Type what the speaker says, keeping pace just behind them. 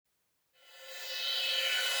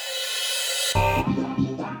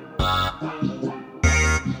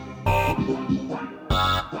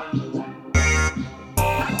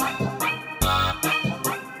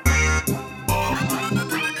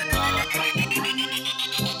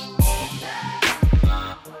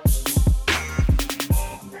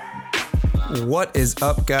What is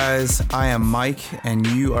up, guys? I am Mike, and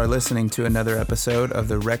you are listening to another episode of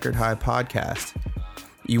the Record High Podcast.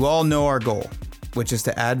 You all know our goal, which is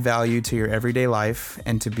to add value to your everyday life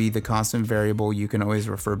and to be the constant variable you can always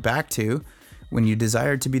refer back to when you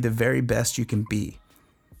desire to be the very best you can be.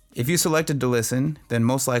 If you selected to listen, then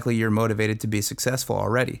most likely you're motivated to be successful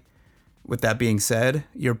already. With that being said,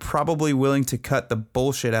 you're probably willing to cut the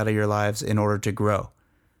bullshit out of your lives in order to grow.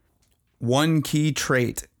 One key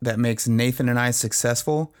trait that makes Nathan and I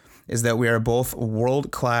successful is that we are both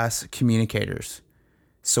world-class communicators.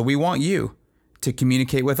 So we want you to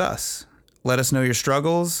communicate with us. Let us know your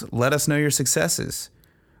struggles. Let us know your successes.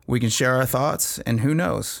 We can share our thoughts, and who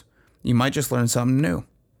knows, you might just learn something new.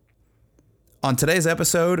 On today's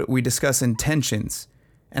episode, we discuss intentions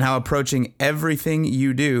and how approaching everything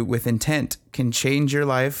you do with intent can change your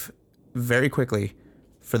life very quickly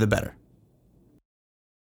for the better.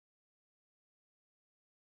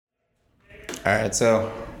 All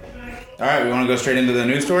right, we want to go straight into the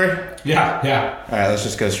news story? Yeah. All right, let's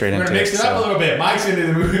just go straight into it. We're going to mix it up a little bit. Mike's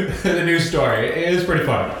into the news story. It is pretty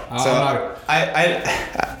funny.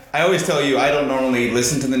 I always tell you, I don't normally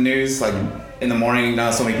listen to the news, like, in the morning.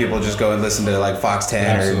 Now so many people just go and listen to, like, Fox 10.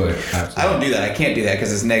 Absolutely. I don't do that. I can't do that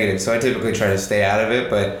because it's negative, so I typically try to stay out of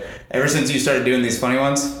it. But ever since you started doing these funny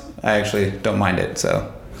ones, I actually don't mind it,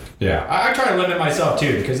 so... Yeah, I try to limit myself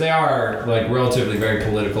too because they are like relatively very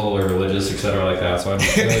political or religious, etc. like that. So I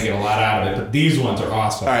don't really get a lot out of it. But these ones are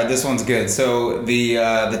awesome. All right, this one's good. So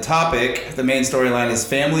the topic, the main storyline is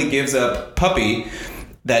family gives up puppy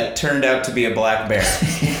that turned out to be a black bear.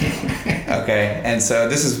 Okay, and so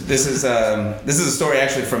this is a story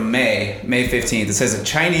actually from May 15th. It says a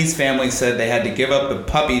Chinese family said they had to give up the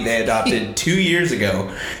puppy they adopted 2 years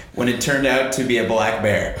ago when it turned out to be a black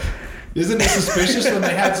bear. Isn't it suspicious when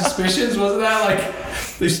they had suspicions? Wasn't that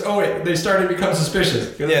like they started to become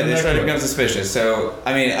suspicious? Yeah, they started to become suspicious. So,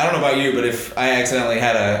 I mean, I don't know about you, but if I accidentally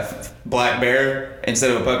had a black bear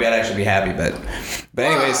instead of a puppy, I'd actually be happy. But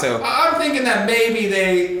anyway, so I'm thinking that maybe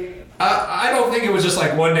they. I don't think it was just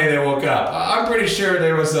like one day they woke up. I'm pretty sure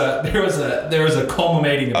there was a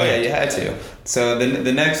culminating event. Oh yeah, you had to. So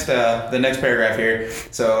the next paragraph here.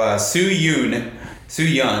 So Su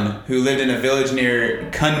Yun, who lived in a village near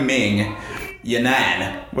Kunming,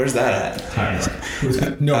 Yan'an. Where's that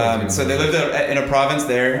at? No. So they lived in a province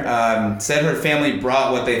there. Said her family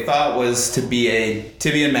brought what they thought was to be a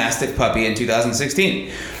Tibetan Mastiff puppy in 2016.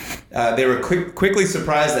 They were quickly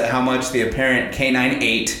surprised at how much the apparent canine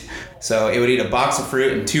ate. So it would eat a box of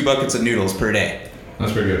fruit and 2 buckets of noodles per day.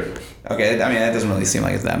 That's pretty good. Okay, I mean, that doesn't really seem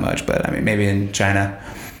like it's that much, but I mean, maybe in China.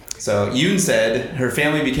 So Yoon said her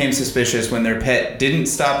family became suspicious when their pet didn't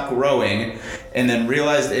stop growing and then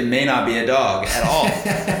realized it may not be a dog at all.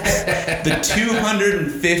 The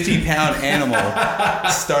 250-pound animal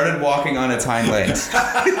started walking on its hind legs.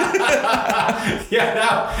 Yeah,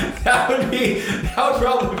 that would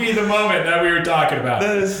probably be the moment that we were talking about.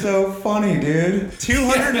 That is so funny, dude.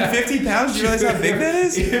 250 pounds? Do you realize how big that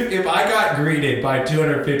is? If I got greeted by a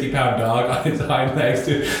 250-pound dog on its hind legs,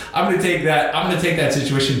 dude, I'm gonna take that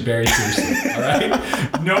situation very seriously. All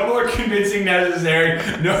right? No more convincing necessary.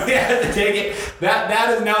 Nobody has to take it.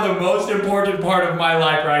 That is now the most important part of my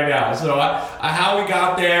life right now. So how we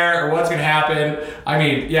got there or what's gonna happen. I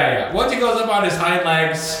mean, yeah. Once he goes up on his hind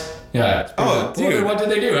legs, yeah. Oh, dude. What did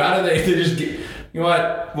they do? How did they just get, you know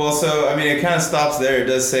what? Well, so, I mean, it kind of stops there. It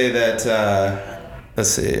does say that, let's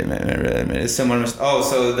see, it's someone,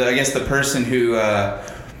 I guess the person who,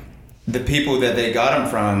 the people that they got him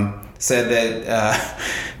from said that,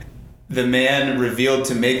 the man revealed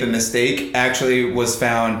to make the mistake actually was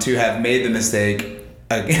found to have made the mistake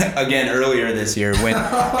again earlier this year when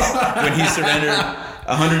he surrendered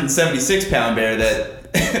a 176-pound bear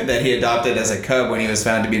that he adopted as a cub when he was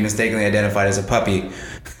found to be mistakenly identified as a puppy.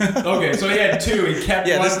 Okay, so he had 2. He kept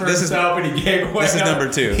one for himself and he gave away. This is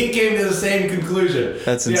number 2. He came to the same conclusion.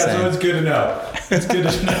 That's insane. Yeah, so it's good to know. It's good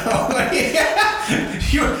to know.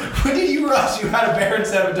 When did you realize you had a bear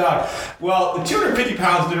instead of a dog? Well, the 250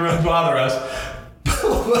 pounds didn't really bother us.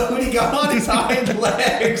 But when he got on his hind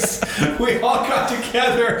legs, we all got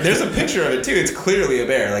together. There's a picture of it too. It's clearly a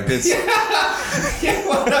bear. Like this.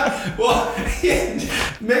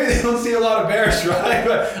 Maybe they don't see a lot of bears, right?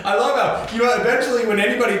 But I love how, eventually when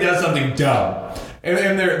anybody does something dumb,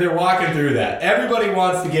 and they're walking through that, everybody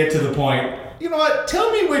wants to get to the point. You know what?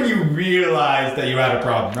 Tell me when you realized that you had a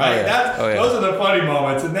problem, right? Oh, yeah. Those are the funny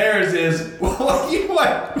moments. And theirs is, well, you know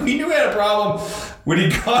what? We knew we had a problem when he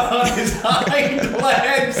got on his hind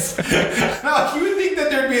legs. Now, you would think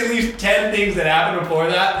that there'd be at least 10 things that happened before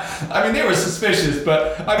that. I mean, they were suspicious,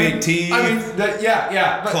 but I mean, big teeth. I mean,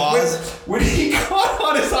 yeah. But claws. when he got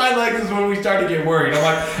on his hind legs is when we started to get worried. I'm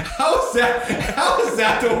like, how is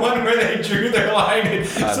that the one where they drew their line in?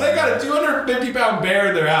 So they got a 250-pound bear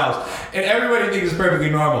in their house, and everybody thinks it's perfectly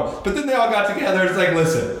normal. But then they all got together. It's like,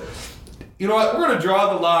 listen. You know what? We're going to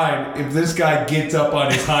draw the line if this guy gets up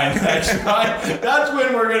on his hind legs, right? That's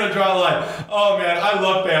when we're going to draw the line. Oh, man, I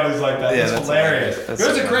love families like that. Yeah, it's hilarious. It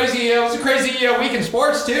was a crazy week in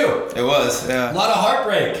sports, too. It was, yeah. A lot of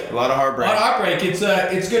heartbreak.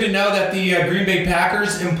 It's good to know that the Green Bay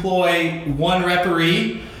Packers employ one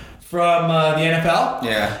referee from the NFL.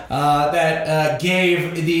 Yeah. That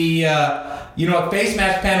gave the, face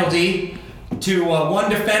mask penalty to one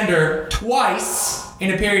defender twice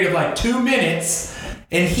in a period of like 2 minutes,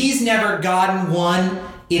 and he's never gotten one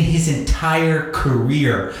in his entire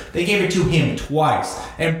career. They gave it to him twice,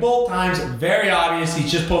 and both times, very obvious,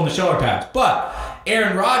 he's just pulling the shoulder pads. But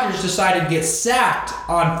Aaron Rodgers decided to get sacked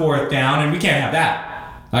on 4th down, and we can't have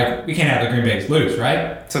that. Like, we can't have the Green Bay's lose,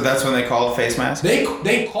 right? So that's when they called face mask? They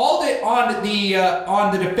called it on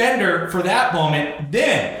the defender for that moment.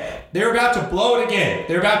 Then they were about to blow it again.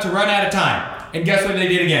 They were about to run out of time, and guess what they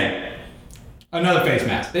did again? Another face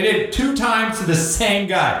mask. They did it 2 times to the same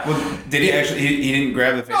guy. Well, did he actually? He didn't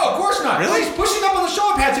grab the face mask? No, of course not. Really? He's pushing up on the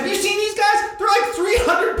shoulder pads. Have you seen these guys? They're like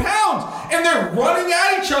 300 pounds, and they're running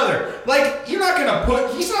at each other. Like, he's not gonna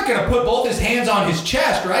put both his hands on his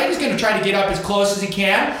chest, right? He's gonna try to get up as close as he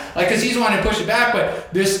can, like, because he's wanting to push it back.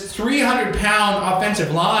 But this 300-pound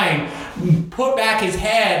offensive line put back his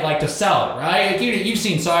head like to sell it, right? Like, you've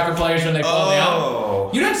seen soccer players when they fall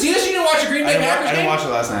down. You didn't see this? You didn't watch a Green Bay Packers game? I didn't watch it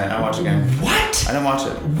last night. I watched the game. What? I didn't watch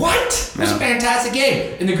it. What? It was a fantastic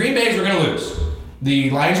game. And the Green Bays were going to lose. The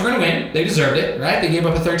Lions were going to win. They deserved it, right? They gave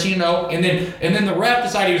up a 13-0. And then the ref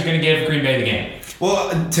decided he was going to give Green Bay the game.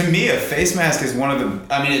 Well, to me, a face mask is one of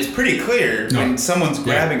the... I mean, it's pretty clear when someone's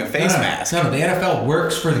grabbing a face mask. No, the NFL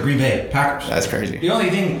works for the Green Bay Packers. That's crazy. The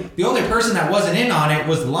only person that wasn't in on it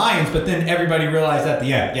was the Lions, but then everybody realized at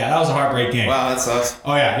the end, that was a heartbreak game. Wow, that sucks.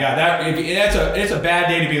 Oh, yeah. It's a bad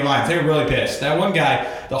day to be a Lions. They were really pissed. That one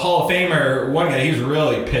guy, the Hall of Famer, he was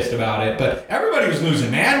really pissed about it. But everybody was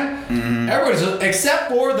losing, man. Mm-hmm. Everybody's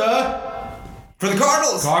except for the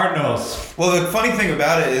Cardinals. Well, the funny thing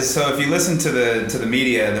about it is, so if you listen to the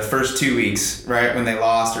media the first 2 weeks, right, when they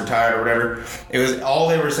lost or tired or whatever, it was all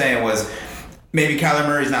they were saying was maybe Kyler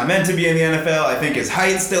Murray's not meant to be in the NFL. I think his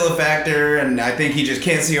height's still a factor, and I think he just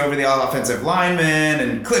can't see over the offensive lineman.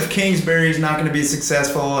 And Cliff Kingsbury's not going to be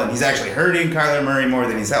successful, and he's actually hurting Kyler Murray more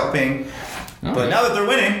than he's helping. But now that they're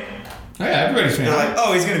winning, everybody's fan. They're like,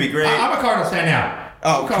 oh, he's going to be great. I'm a Cardinals fan now.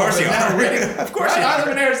 Oh, of course you are. Of course you are. I live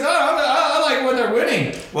in Arizona. I like when they're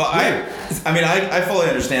winning. Well, I fully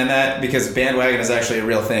understand that because bandwagon is actually a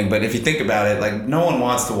real thing. But if you think about it, like, no one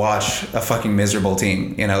wants to watch a fucking miserable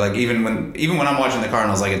team. You know, like even when I'm watching the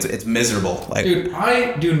Cardinals, like it's miserable. Like, dude,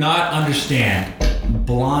 I do not understand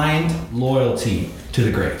blind loyalty to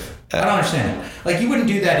the grave. I don't understand it. Like, you wouldn't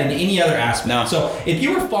do that in any other aspect. No. So if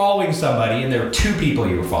you were following somebody and there were 2 people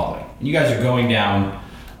you were following, and you guys are going down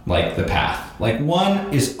like the path. Like,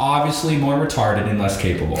 one is obviously more retarded and less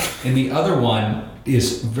capable, and the other one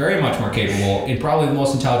is very much more capable and probably the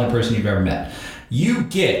most intelligent person you've ever met. You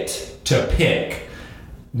get to pick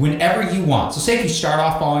whenever you want. So say if you start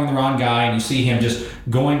off following the wrong guy and you see him just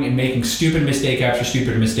going and making stupid mistake after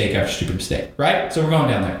stupid mistake after stupid mistake, right? So we're going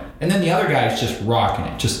down there. And then the other guy is just rocking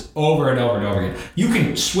it, just over and over and over again. You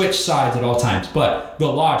can switch sides at all times, but the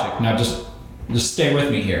logic, now just stay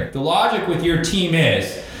with me here. The logic with your team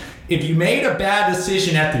is, if you made a bad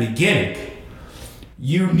decision at the beginning,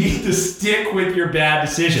 you need to stick with your bad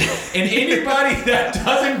decision. And anybody that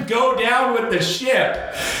doesn't go down with the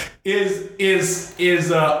ship is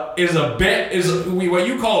what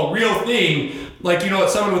you call a real thing. Like,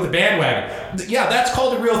 someone with a bandwagon. Yeah, that's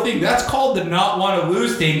called a real thing. That's called the not want to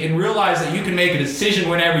lose thing, and realize that you can make a decision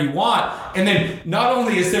whenever you want. And then not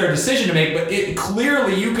only is there a decision to make, but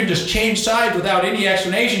clearly you can just change sides without any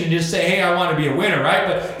explanation and just say, hey, I want to be a winner, right?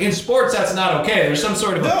 But in sports, that's not okay. There's some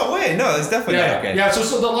sort of... No, that's definitely not okay. Yeah,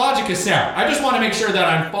 so the logic is sound. I just want to make sure that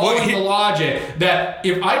I'm following the logic that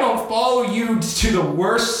if I don't follow you to the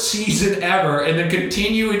worst season ever and then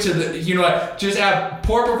continue into the, just have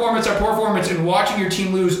poor performance and watching your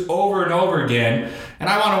team lose over and over again, and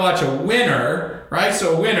I want to watch a winner, right?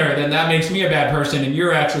 So a winner, then that makes me a bad person, and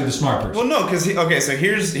you're actually the smart person. Well, no, because so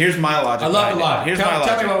here's my logic. I love the logic.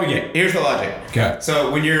 Tell me what we get. Here's the logic. Okay.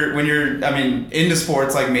 So when you're into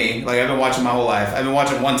sports like me, like I've been watching my whole life. I've been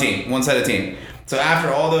watching one set of team. So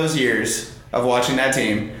after all those years, of watching that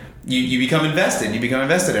team, you become invested. You become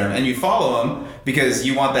invested in them, and you follow them because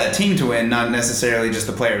you want that team to win, not necessarily just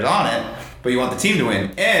the players on it, but you want the team to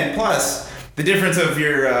win. And plus, the difference of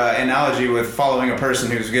your analogy with following a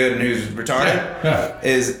person who's good and who's retarded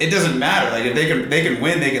is it doesn't matter. Like if they can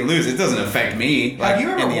win, they can lose. It doesn't affect me. Like, have you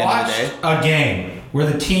ever watched a game where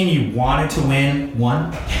the team you wanted to win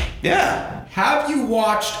won? Yeah. Have you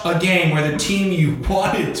watched a game where the team you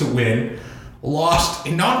wanted to win lost,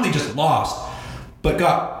 and not only just lost, but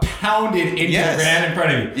got pounded into the ground in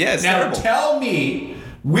front of you? Yeah, it's now terrible. Tell me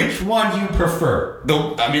which one you prefer.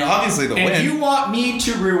 Obviously the win. And you want me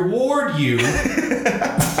to reward you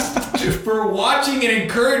for watching and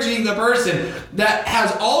encouraging the person that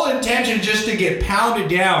has all intention just to get pounded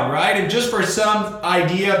down, right? And just for some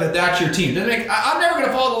idea that that's your team. I'm never going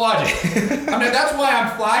to follow the logic. That's why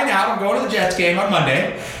I'm flying out. I'm going to the Jets game on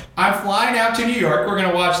Monday. I'm flying out to New York. We're going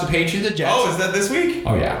to watch the Patriots and Jets. Oh, is that this week?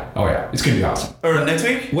 Oh, yeah. It's going to be awesome. Or next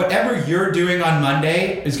week? Whatever you're doing on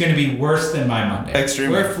Monday is going to be worse than my Monday.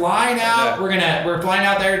 Extremely. We're flying out. Yeah. We're flying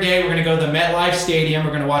out there today. We're going to go to the MetLife Stadium.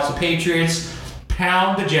 We're going to watch the Patriots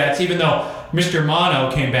pound the Jets, even though Mr.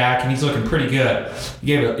 Mono came back and he's looking pretty good. He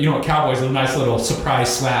gave Cowboys a nice little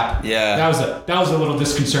surprise slap. Yeah. That was a little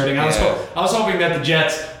disconcerting. I was hoping that the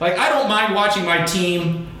Jets, I don't mind watching my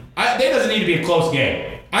team. It doesn't need to be a close game.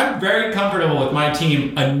 I'm very comfortable with my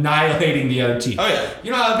team annihilating the other team. Oh, yeah.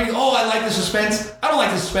 You know how people, I like the suspense. I don't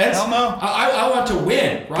like the suspense. Hell no. I want to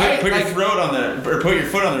win, right? Put your throat on or put your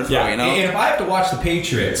foot on their throat, you know? And if I have to watch the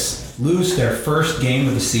Patriots lose their first game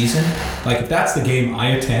of the season, if that's the game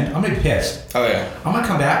I attend, I'm going to be pissed. Oh, yeah. I'm going to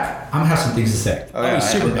come back. I'm going to have some things to say. Oh, I'll be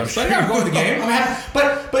super pissed. But I'm going to the game. I'm happy.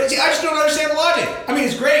 But see, I just don't understand the logic.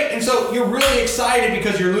 It's great. And so you're really excited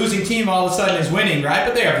because your losing team all of a sudden is winning, right?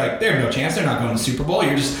 But they have no chance. They're not going to the Super Bowl.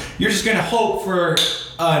 You're just going to hope for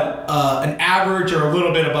an average or a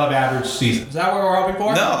little bit above average season. Is that what we're hoping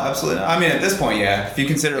for? No, absolutely not. At this point, yeah. If you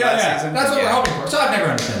consider last season. That's what we're hoping for. So I've never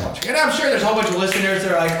understood logic. And I'm sure there's a whole bunch of listeners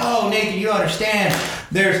that are like, oh, Nathan, you don't understand.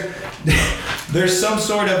 There's some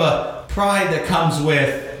sort of a pride that comes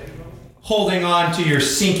with holding on to your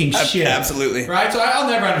sinking ship. Absolutely. Right? So I'll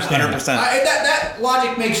never understand 100%. that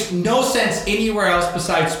logic makes no sense anywhere else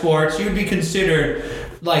besides sports. You would be considered,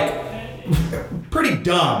 pretty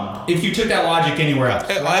dumb if you took that logic anywhere else,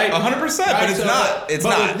 right? 100%, but it's not. It's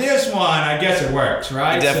not. With this one, I guess it works,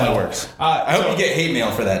 right? It definitely works. I hope you get hate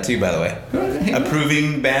mail for that too, by the way.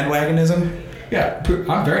 Approving bandwagonism. Yeah,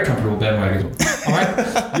 I'm very comfortable with bandwagonism. All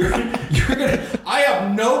right, you're gonna. I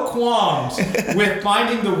have no qualms with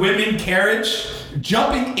finding the women carriage,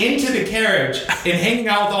 jumping into the carriage, and hanging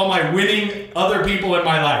out with all my winning other people in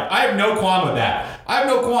my life. I have no qualm with that. I have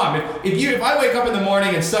no qualm. If I wake up in the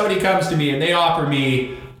morning and somebody comes to me and they offer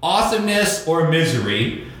me awesomeness or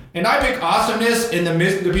misery, and I pick awesomeness, and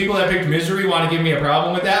the people that picked misery want to give me a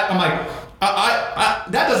problem with that, I'm like,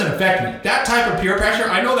 that doesn't affect me. That type of peer pressure,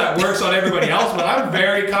 I know that works on everybody else, but I'm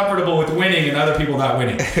very comfortable with winning and other people not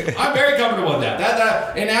winning. I'm very comfortable with that.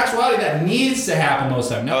 That in actuality, that needs to happen most of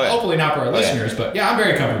the time. Now, hopefully not for our listeners, but yeah, I'm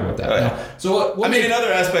very comfortable with that. So in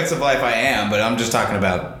other aspects of life I am, but I'm just talking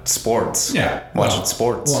about sports. Yeah. Watching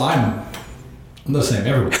sports. Well, I'm listening,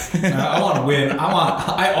 everybody. I want to win.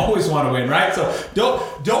 I always want to win, right? So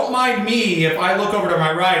don't mind me if I look over to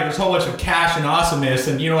my right. There's a whole bunch of cash and awesomeness,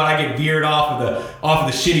 and you know what? I get veered off of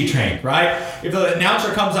the shitty train, right? If the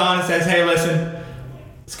announcer comes on and says, "Hey, listen,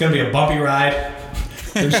 it's gonna be a bumpy ride.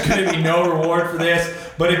 There's gonna be no reward for this,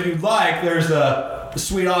 but if you'd like, there's a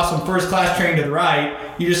sweet, awesome first class train to the right.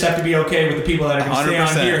 You just have to be okay with the people that are gonna stay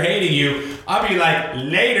on here hating you." I'll be like,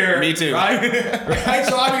 later. Me too. Right? Right?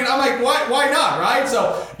 So I'm like, why not? Right?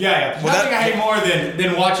 So yeah. Well, nothing I hate more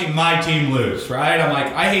than watching my team lose, right? I'm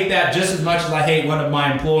like, I hate that just as much as I hate one of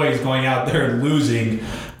my employees going out there and losing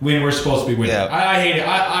when we're supposed to be winning. Yeah. I hate it.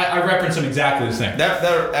 I reference them exactly the same. That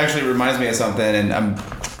actually reminds me of something, and I'm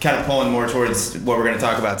kind of pulling more towards what we're going to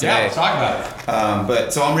talk about today. Yeah, let's talk about it.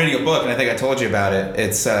 But so I'm reading a book, and I think I told you about it.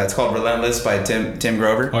 It's called Relentless by Tim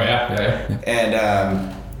Grover. Oh yeah.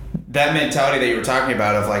 And that mentality that you were talking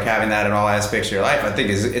about of having that in all aspects of your life, I think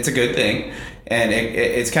it's a good thing, and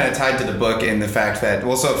it's kind of tied to the book in the fact that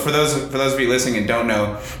so for those of you listening and don't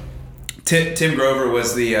know, Tim Grover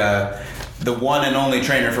was the one and only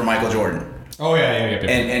trainer for Michael Jordan. Oh yeah.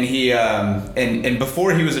 And he and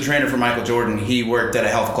before he was a trainer for Michael Jordan, he worked at a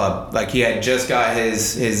health club. He had just got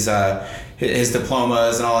his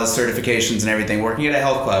diplomas and all his certifications and everything, working at a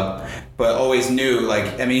health club, but always knew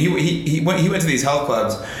he went to these health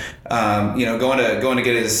clubs. Going to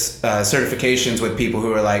get his certifications with people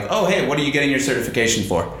who are like, oh hey, what are you getting your certification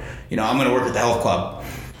for? I'm going to work at the health club,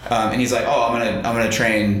 and he's like, oh, I'm going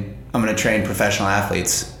to train professional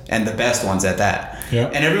athletes. and the best ones at that. Yeah.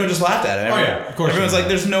 And everyone just laughed at it. Of course. Everyone's like,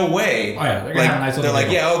 "There's no way." Oh yeah, they're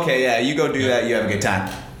like, "Yeah, okay, yeah, you go do that, you have a good time."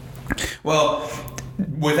 Well,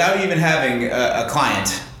 without even having a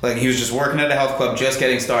client, like he was just working at a health club, just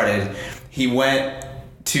getting started. He went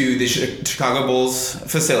to the Chicago Bulls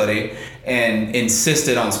facility and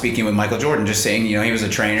insisted on speaking with Michael Jordan, just saying, he was a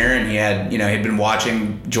trainer and he had, he'd been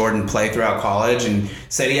watching Jordan play throughout college and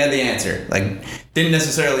said he had the answer. Like, didn't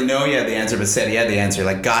necessarily know he had the answer, but said he had the answer,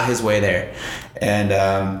 like got his way there. And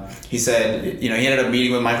he said, he ended up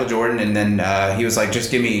meeting with Michael Jordan, and then he was like,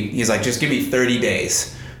 just give me 30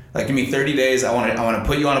 days. Like, give me 30 days. I want to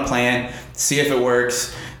put you on a plan, see if it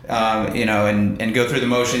works. And go through the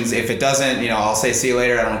motions. If it doesn't, I'll say see you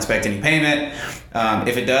later. I don't expect any payment.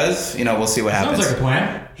 If it does, we'll see what happens. Sounds like a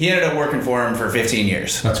plan. He ended up working for him for 15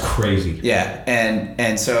 years. That's crazy. Yeah,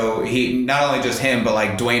 and so he, not only just him, but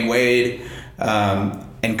like Dwayne Wade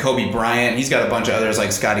and Kobe Bryant. He's got a bunch of others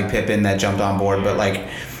like Scottie Pippen that jumped on board, but like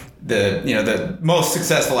the most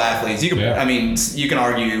successful athletes. You can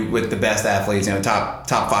argue with the best athletes, top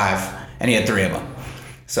 5, and he had 3 of them.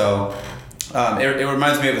 So. It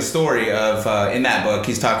reminds me of a story of in that book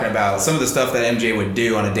he's talking about some of the stuff that MJ would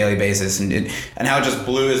do on a daily basis and how it just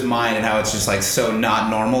blew his mind and how it's just like so not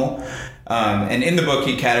normal. And in the book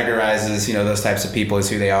he categorizes those types of people as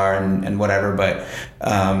who they are and whatever. But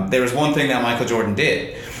there was one thing that Michael Jordan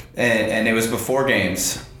did, and it was before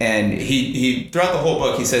games. And he throughout the whole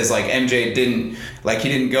book he says like MJ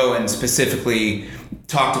didn't go and specifically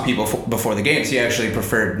talk to people before the games. He actually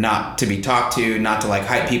preferred not to be talked to, not to like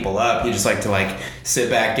hype people up. He just liked to like sit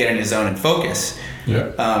back, get in his zone and focus.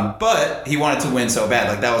 Yeah. But he wanted to win so bad,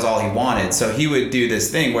 like that was all he wanted. So he would do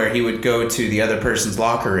this thing where he would go to the other person's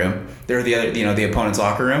locker room, the opponent's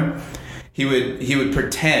locker room. He would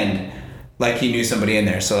pretend like he knew somebody in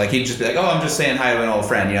there. So like he'd just be like, "Oh, I'm just saying hi to an old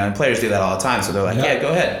friend," and players do that all the time. So they're like, "Yeah, go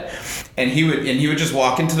ahead." And he would just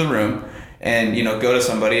walk into the room and go to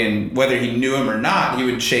somebody, and whether he knew him or not, he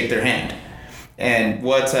would shake their hand. And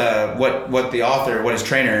what his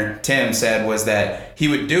trainer Tim said was that he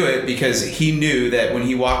would do it because he knew that when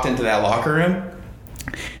he walked into that locker room,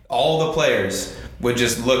 all the players would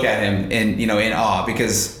just look at him in awe,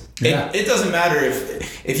 because it doesn't matter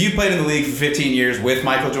if you played in the league for 15 years with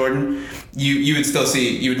Michael Jordan. You would still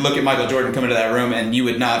you would look at Michael Jordan come into that room and you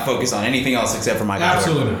would not focus on anything else except for Michael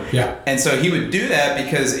Jordan. Absolutely, yeah. And so he would do that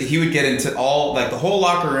because he would get into all, like the whole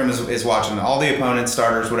locker room is watching, all the opponents,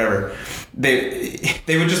 starters, whatever. They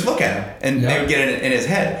would just look at him and they would get in his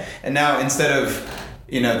head. And now instead of,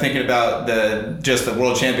 thinking about the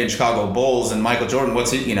world champion Chicago Bulls and Michael Jordan,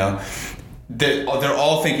 they're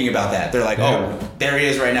all thinking about that. They're like, "Oh, there he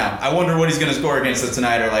is right now. I wonder what he's going to score against us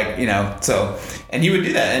tonight," or so. And he would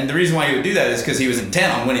do that. And the reason why he would do that is because he was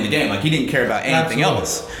intent on winning the game. Like he didn't care about anything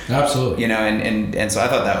else. Absolutely. And so I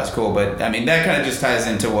thought that was cool. But I mean, that kind of just ties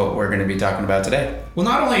into what we're going to be talking about today. Well,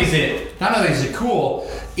 not only is it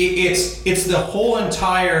cool, it's the whole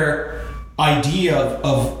entire idea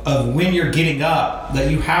of when you're getting up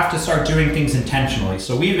that you have to start doing things intentionally.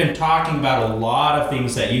 So we've been talking about a lot of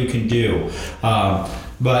things that you can do,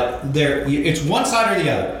 but it's one side or the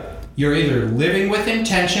other. You're either living with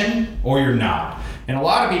intention or you're not. And a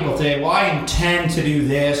lot of people say, "Well, I intend to do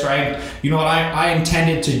this," right? I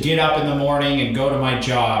intended to get up in the morning and go to my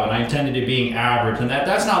job, and I intended to being average, and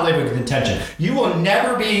that's not living with intention. You will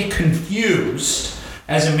never be confused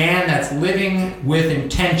as a man that's living with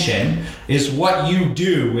intention. Is what you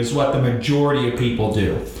do is what the majority of people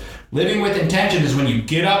do. Living with intention is when you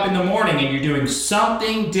get up in the morning and you're doing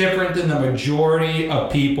something different than the majority of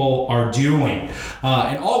people are doing.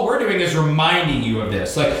 And all we're doing is reminding you of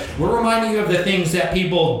this. Like, we're reminding you of the things that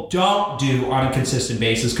people don't do on a consistent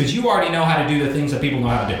basis, because you already know how to do the things that people know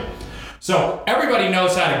how to do. So everybody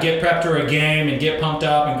knows how to get prepped for a game and get pumped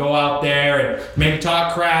up and go out there and maybe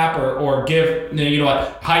talk crap or give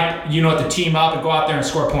hype the team up and go out there and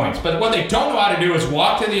score points. But what they don't know how to do is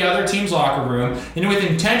walk to the other team's locker room and with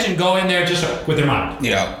intention go in there just with their mind.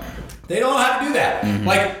 Yeah. They don't know how to do that. Mm-hmm.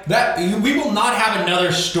 Like that, we will not have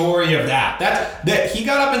another story of that. That he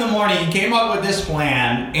got up in the morning, he came up with this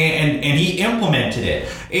plan, and he implemented it.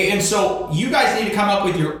 And so you guys need to come up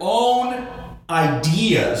with your own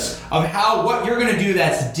ideas of what you're going to do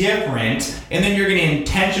that's different, and then you're going to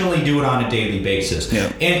intentionally do it on a daily basis. Yeah.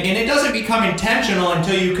 And it doesn't become intentional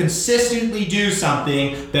until you consistently do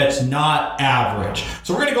something that's not average.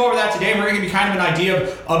 So we're going to go over that today. We're going to give you kind of an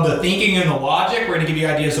idea of the thinking and the logic. We're going to give you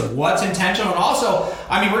ideas of what's intentional, and also,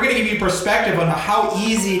 we're going to give you perspective on how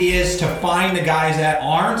easy it is to find the guys that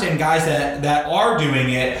aren't and guys that are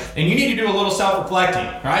doing it. And you need to do a little self-reflecting,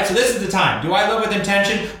 right? So this is the time. Do I live with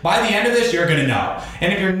intention? By the end of this, you're going to to know.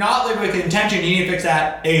 And if you're not living with intention, you need to fix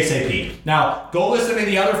that ASAP. Now, go listen to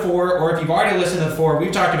the other 4, or if you've already listened to the 4,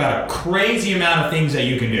 we've talked about a crazy amount of things that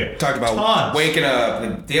you can do. Talked about tons. Waking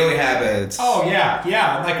up, daily habits. Oh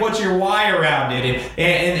yeah. Like, what's your why around it,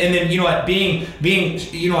 and then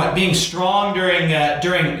being strong during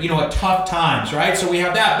tough times, right? So we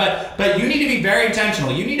have that, but you need to be very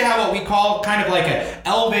intentional. You need to have what we call kind of like an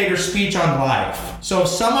elevator speech on life. So if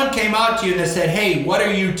someone came out to you and they said, "Hey, what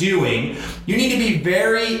are you doing?" You need to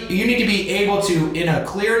be able to, in a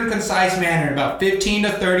clear and concise manner, in about 15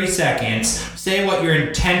 to 30 seconds, say what you're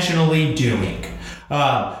intentionally doing. So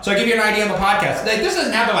I'll give you an idea on the podcast. This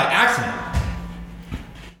doesn't happen by accident.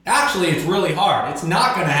 Actually, it's really hard. It's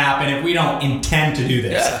not going to happen if we don't intend to do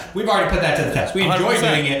this. Yeah. We've already put that to the test. We enjoy 100%.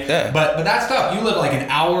 Doing it, yeah. But that's tough. You live like an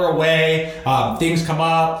hour away. Things come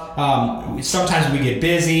up. Sometimes we get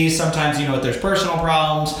busy. Sometimes, there's personal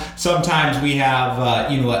problems. Sometimes we have,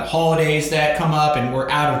 holidays that come up and we're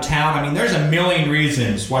out of town. I mean, there's a million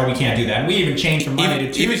reasons why we can't do that. And we even change from Monday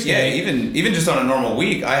to Tuesday. Even just on a normal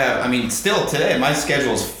week, still today, my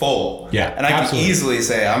schedule's full. Yeah, and I can easily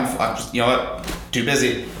say, I'm just, too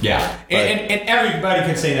busy. Yeah, and everybody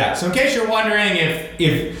can say that. So in case you're wondering if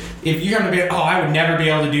you're going to be, I would never be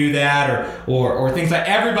able to do that, or things like,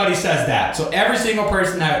 everybody says that. So every single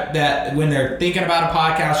person that when they're thinking about a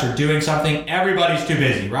podcast or doing something, everybody's too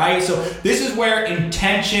busy, right? So this is where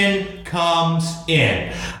intention comes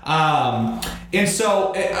in. And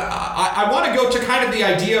so I want to go to kind of the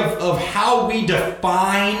idea of how we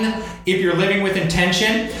define if you're living with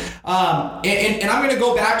intention. And I'm going to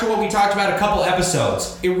go back to what we talked about a couple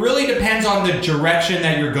episodes. It really depends on the direction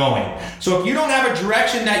that you're going. So if you don't have a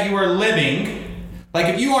direction that you are living,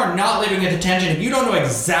 like if you are not living with intention, if you don't know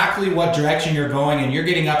exactly what direction you're going and you're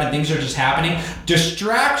getting up and things are just happening,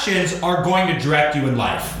 distractions are going to direct you in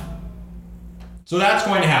life. So that's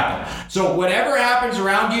going to happen. So whatever happens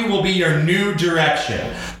around you will be your new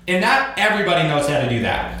direction. And not everybody knows how to do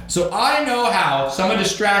that. So I know how someone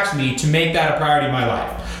distracts me to make that a priority in my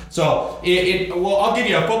life. So I'll give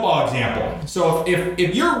you a football example. So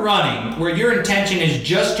if you're running where your intention is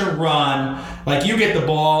just to run, like you get the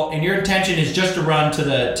ball and your intention is just to run to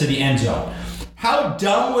the end zone. How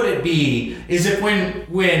dumb would it be is if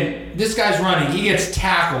when this guy's running, he gets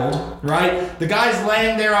tackled, right? The guy's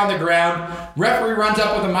laying there on the ground, referee runs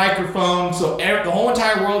up with a microphone so the whole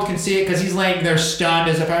entire world can see it because he's laying there stunned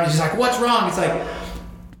as if he's like, what's wrong? It's like,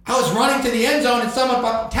 I was running to the end zone and someone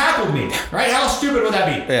tackled me, right? How stupid would that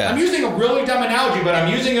be? Yeah. I'm using a really dumb analogy, but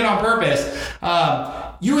I'm using it on purpose.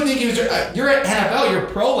 You would think you're at NFL, you're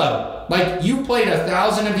pro level. Like, you played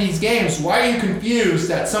 1,000 of these games. Why are you confused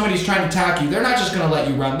that somebody's trying to tackle you? They're not just going to let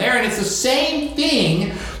you run there. And it's the same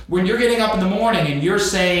thing when you're getting up in the morning and you're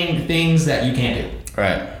saying things that you can't do.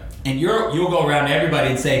 Right. And you'll go around to everybody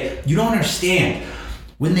and say, you don't understand.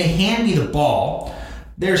 When they hand me the ball,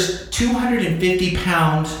 there's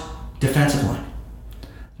 250-pound defensive line.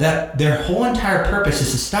 That their whole entire purpose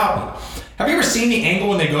is to stop me. Have you ever seen the angle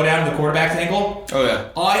when they go down to the quarterback's angle? Oh, yeah.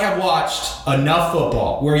 I have watched enough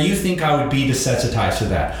football where you think I would be desensitized to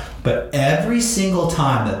that. But every single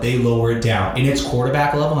time that they lower it down and it's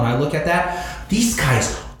quarterback level and I look at that, these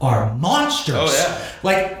guys are monsters. Oh, yeah.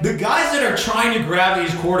 Like, the guys that are trying to grab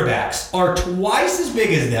these quarterbacks are twice as big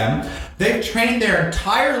as them. They've trained their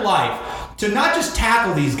entire life to not just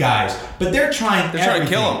tackle these guys, but they're trying everything. Trying to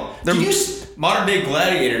kill them. Modern day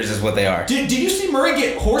gladiators is what they are. Did you see Murray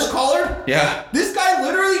get horse collared? Yeah. This guy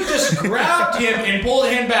literally just grabbed him and pulled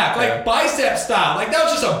him back, like bicep style. Like, that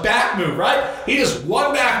was just a back move, right? He just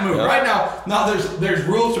one back move. Yep. Right now there's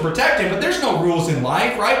rules to protect him, but there's no rules in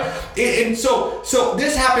life, right? And so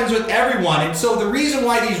this happens with everyone. And so the reason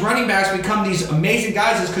why these running backs become these amazing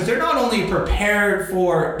guys is because they're not only prepared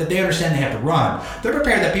for that they understand they have to run, they're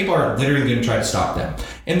prepared that people are literally going to try to stop them.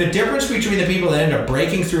 And the difference between the people that end up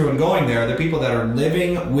breaking through and going there are the people that are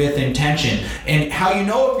living with intention. And how you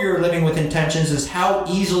know if you're living with intentions is how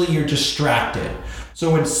easily you're distracted.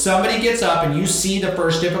 So when somebody gets up and you see the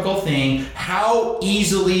first difficult thing, how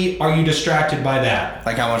easily are you distracted by that?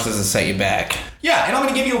 Like, how much does it set you back? Yeah, and I'm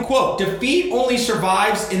going to give you a quote. Defeat only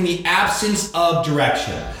survives in the absence of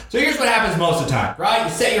direction. So here's what happens most of the time, right?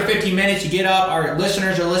 You set your 15 minutes, you get up, our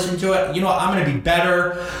listeners are listening to it. You know what, I'm going to be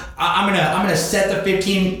better. I'm going to set the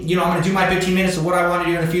 15, I'm going to do my 15 minutes of what I want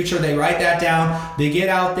to do in the future. They write that down. They get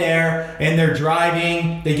out there and they're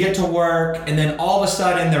driving. They get to work, and then all of a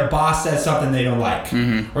sudden their boss says something they don't like.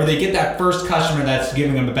 Mm-hmm. Or they get that first customer that's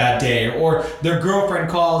giving them a bad day, or their girlfriend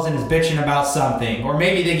calls and is bitching about something, or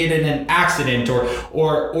maybe they get in an accident, or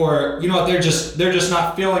they're just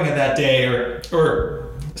not feeling it that day, or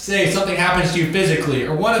say something happens to you physically,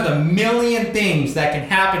 or one of the million things that can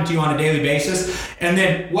happen to you on a daily basis. And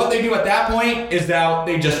then what they do at that point is that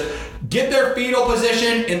they just get their fetal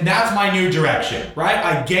position, and that's my new direction, right?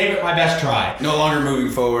 I gave it my best try. No longer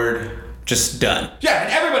moving forward, just done. Yeah,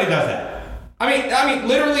 and everybody does that. I mean,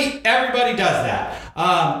 literally everybody does that.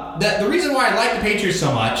 The reason why I like the Patriots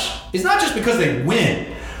so much is not just because they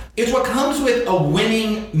win. It's what comes with a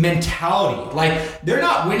winning mentality. Like, they're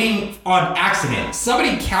not winning on accident.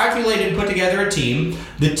 Somebody calculated and put together a team.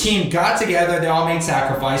 The team got together, they all made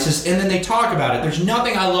sacrifices, and then they talk about it. There's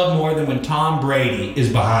nothing I love more than when Tom Brady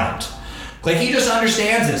is behind. Like, he just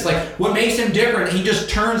understands this. Like, what makes him different, he just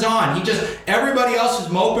turns on. Everybody else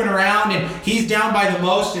is moping around, and he's down by the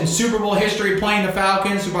most in Super Bowl history playing the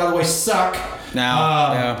Falcons, who, by the way, suck.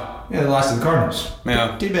 Yeah, they lost to the Cardinals.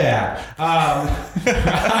 Yeah. Too bad.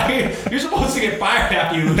 You're supposed to get fired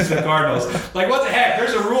after you lose to the Cardinals. Like, what the heck?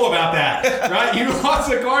 There's a rule about that, right? You lost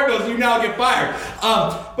to the Cardinals, you now get fired.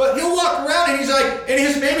 But he'll walk around and he's like, and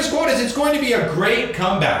his famous quote is, "It's going to be a great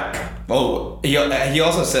comeback." Oh, he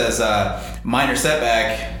also says, minor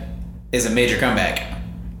setback is a major comeback.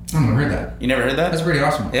 I've never heard that. You never heard that? That's pretty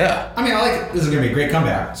awesome. Yeah. I mean, I like this is going to be a great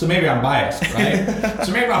comeback, so maybe I'm biased, right?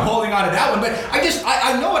 So maybe I'm holding on to that one, but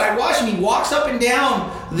I know it. I watch him. He walks up and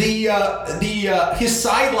down his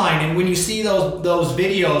sideline, and when you see those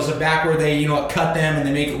videos of back where they cut them and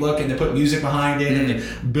they make it look and they put music behind it and they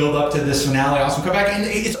build up to this finale, awesome comeback, and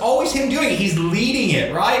it's always him doing it. He's leading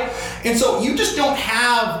it, right? And so you just don't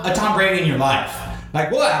have a Tom Brady in your life. Like,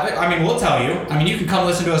 we'll have it. I mean, we'll tell you. I mean, you can come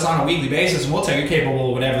listen to us on a weekly basis, and we'll tell you you're capable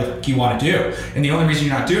of whatever you want to do. And the only reason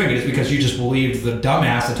you're not doing it is because you just believed the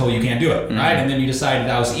dumbass that told you can't do it, right? And then you decided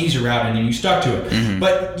that was the easier route, and then you stuck to it.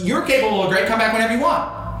 But you're capable of a great comeback whenever you want.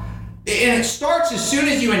 And it starts as soon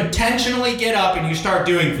as you intentionally get up and you start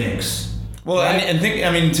doing things. Well, right?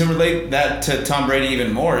 and to relate that to Tom Brady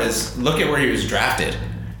even more is look at where he was drafted.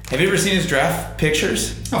 Have you ever seen his draft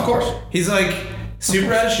pictures? Oh, of course. He's like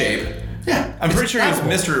super out of shape. Yeah, I'm pretty sure he's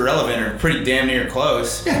Mr. Irrelevant or pretty damn near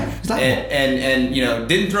close. Yeah, and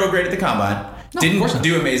didn't throw great at the combine. No, didn't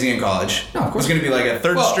do amazing in college. No, of course. Was going to be like a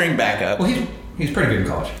third string backup. Well, he's pretty good in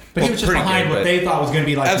college, but he was just behind what they thought was going to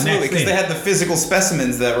be like. Absolutely, because they had the physical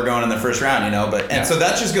specimens that were going in the first round, and so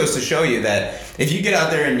that just goes to show you that if you get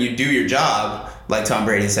out there and you do your job, like Tom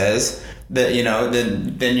Brady says, that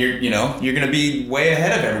then you're going to be way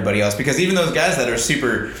ahead of everybody else, because even those guys that are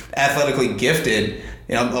super athletically gifted,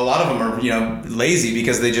 a lot of them are lazy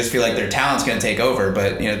because they just feel like their talent's going to take over.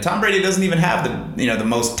 But Tom Brady doesn't even have the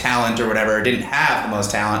most talent or whatever. Or didn't have the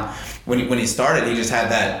most talent when he started. He just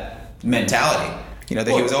had that mentality, that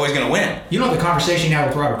he was always going to win. You know the conversation you had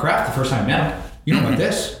with Robert Kraft the first time I met him. You know about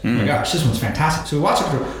this? Oh my gosh, this one's fantastic. So we watched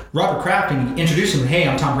it with Robert Kraft and he introduced him. Hey,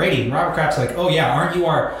 I'm Tom Brady. And Robert Kraft's like, oh yeah, aren't you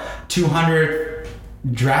our 200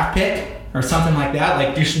 draft pick? Or something like that,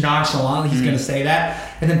 like just nonchalantly, he's going to say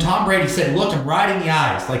that. And then Tom Brady said, looked him right in the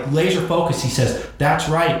eyes, like laser focused. He says, that's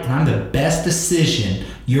right, and I'm the best decision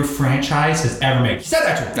your franchise has ever made. He said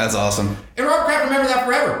that to him. That's awesome. And Robert Kraft remembered that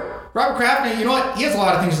forever. Robert Kraft, you know what? He has a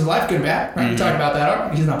lot of things in his life, good and bad. Right? We talked about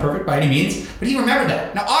that. He's not perfect by any means, but he remembered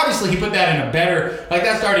that. Now, obviously, he put that in a better, like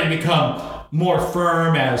that started to become more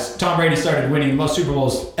firm as Tom Brady started winning most Super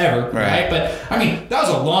Bowls ever, right? But I mean, that was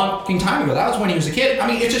a long time ago. That was when he was a kid. I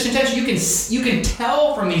mean, it's just intentional. You can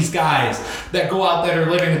tell from these guys that go out that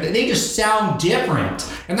are living, they just sound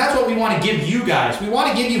different. And that's what we want to give you guys. We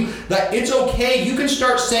want to give you that it's okay. You can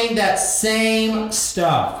start saying that same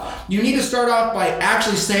stuff. You need to start off by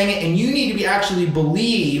actually saying it, and you need to actually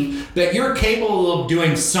believe that you're capable of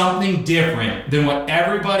doing something different than what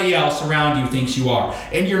everybody else around you thinks you are.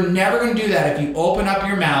 And you're never going to do that if you open up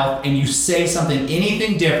your mouth and you say something,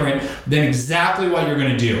 anything different than exactly what you're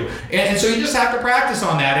going to do. And so you just have to practice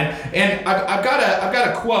on that. And I've got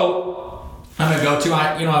a quote I'm gonna go to.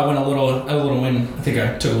 I went a little win. I think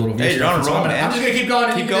I took a little. Hey, you're on a roll, man. I'm just gonna keep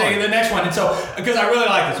going. Keep going. The next one, and so because I really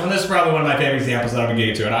like this one. This is probably one of my favorite examples that I've been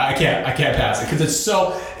getting to, and I can't pass it because it's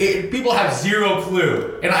so. People have zero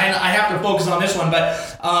clue, and I have to focus on this one.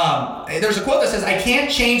 But there's a quote that says, "I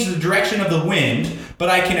can't change the direction of the wind, but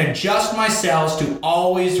I can adjust my sails to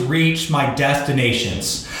always reach my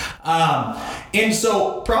destinations." And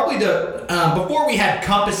so probably before we had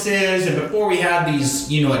compasses and before we had these,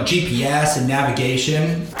 like GPS and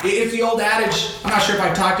navigation, it's the old adage. I'm not sure if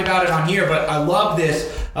I talked about it on here, but I love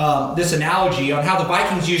this analogy on how the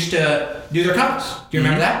Vikings used to do their compass. Do you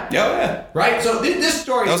remember that? Oh, yeah. Right? So this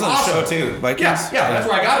story is awesome. That was on the show too, Vikings? Yeah, that's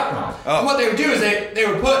where I got it from. Oh. And what they would do is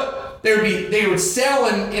they would sail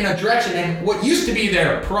in a direction, and what used to be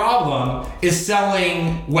their problem is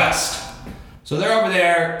sailing west. So they're over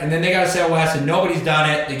there, and then they got to sail west, and nobody's done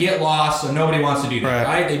it. They get lost, so nobody wants to do that,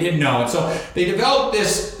 right? They didn't know. And so they developed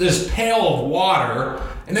this pail of water,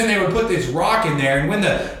 and then they would put this rock in there, and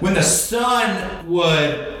when the sun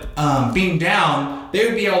would beam down, they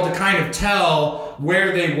would be able to kind of tell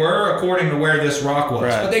where they were according to where this rock was.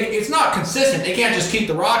 Right. But it's not consistent. They can't just keep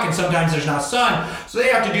the rock, and sometimes there's not sun. So they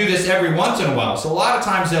have to do this every once in a while. So a lot of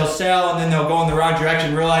times they'll sail, and then they'll go in the wrong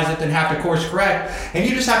direction, realize it, then have to course correct. And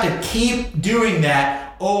you just have to keep doing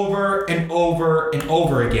that over and over and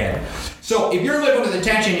over again. So if you're living with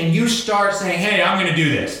intention and you start saying, hey, I'm going to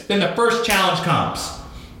do this, then the first challenge comes.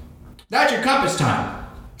 That's your compass time.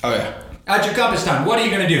 Oh, yeah. At your compass time, what are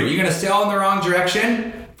you going to do? You're going to sail in the wrong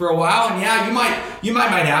direction for a while, and yeah, you might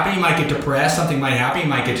happen. You might get depressed. Something might happen. You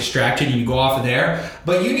might get distracted, and you go off of there.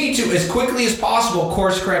 But you need to, as quickly as possible,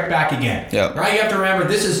 course correct back again. Yep. Right? You have to remember,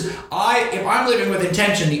 if I'm living with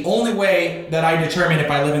intention, the only way that I determine if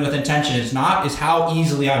I'm living with intention is how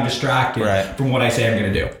easily I'm distracted from what I say I'm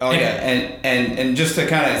going to do. Oh, and just to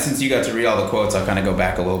kind of, since you got to read all the quotes, I'll kind of go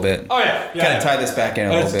back a little bit. Oh, yeah. Kind of tie this back in a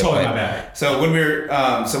little bit. That's totally my bad. So when we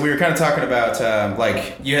were kind of talking about,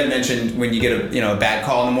 like you had mentioned when you get a bad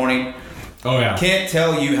call in the morning. Oh, yeah. Can't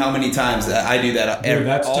tell you how many times I do that.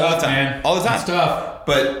 That's all tough, the time. man. All the time. That's tough.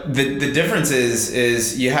 But the difference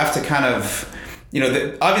is you have to kind of,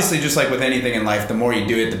 obviously just like with anything in life, the more you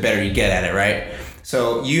do it, the better you get at it, right?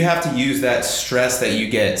 So you have to use that stress that you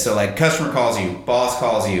get. So like customer calls you, boss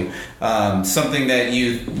calls you, something that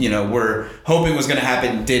you were hoping was going to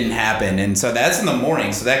happen didn't happen, and so that's in the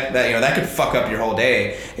morning. So that could fuck up your whole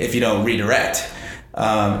day if you don't redirect.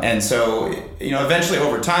 And so eventually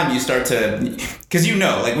over time you start to, because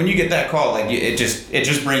like when you get that call, like it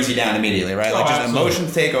just brings you down immediately, right? Like just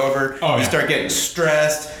emotions take over. You start getting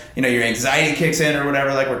stressed. Your anxiety kicks in or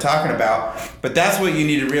whatever, like we're talking about. But that's what you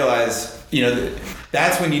need to realize.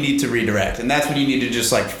 That's when you need to redirect, and that's when you need to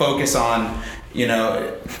just like focus on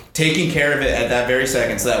taking care of it at that very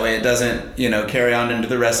second, so that way it doesn't carry on into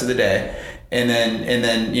the rest of the day, and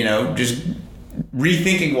then just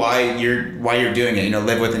rethinking why you're doing it.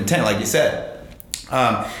 Live with intent, like you said,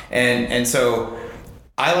 and so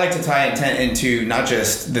I like to tie intent into not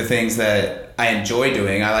just the things that I enjoy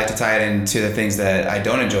doing. I like to tie it into the things that I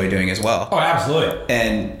don't enjoy doing as well. Oh, absolutely.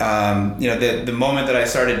 And the moment that I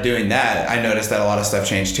started doing that, I noticed that a lot of stuff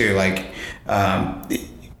changed too. Like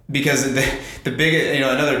because the big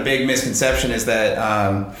another big misconception is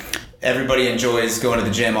that everybody enjoys going to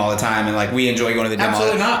the gym all the time, and like we enjoy going to the gym.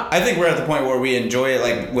 Absolutely not. I think we're at the point where we enjoy it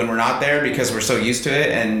like when we're not there because we're so used to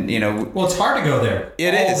it, and well, it's hard to go there.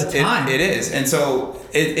 It all is. The time. It is, and so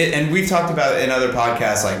and we've talked about it in other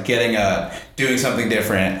podcasts, like getting up, doing something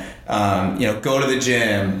different. Go to the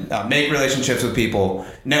gym, make relationships with people,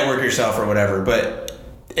 network yourself or whatever. But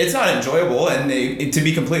it's not enjoyable, and to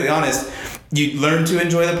be completely honest, you learn to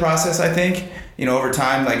enjoy the process. I think. Over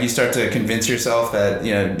time, like you start to convince yourself that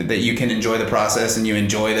that you can enjoy the process and you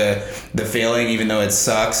enjoy the failing, even though it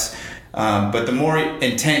sucks. But the more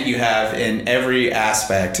intent you have in every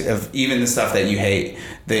aspect of even the stuff that you hate,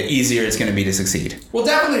 the easier it's going to be to succeed. Well,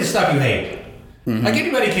 definitely the stuff you hate. Mm-hmm. Like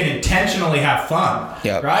anybody can intentionally have fun,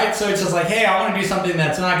 right? So it's just like, hey, I want to do something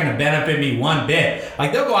that's not going to benefit me one bit.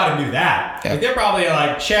 Like they'll go out and do that. Like they're probably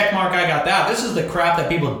like, check mark, I got that. This is the crap that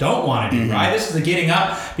people don't want to do, right? This is the getting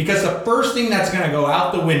up, because the first thing that's going to go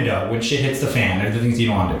out the window when shit hits the fan are the things you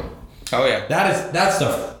don't want to do. Oh yeah, that's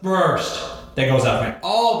the first that goes out. Man.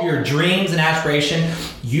 All of your dreams and aspiration,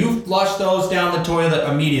 you flush those down the toilet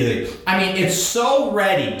immediately. I mean, it's so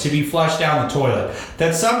ready to be flushed down the toilet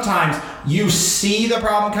that sometimes you see the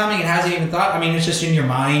problem coming and hasn't even thought. I mean, it's just in your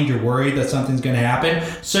mind. You're worried that something's going to happen,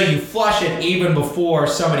 so you flush it even before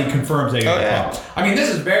somebody confirms they got the problem. I mean,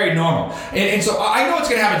 this is very normal, and so I know it's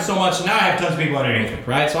going to happen so much. Now I have tons of people underneath me,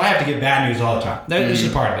 right? So I have to give bad news all the time. This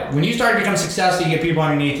is part of it. When you start to become successful, you get people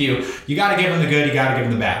underneath you. You got to give them the good. You got to give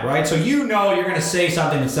them the bad, right? So you're going to say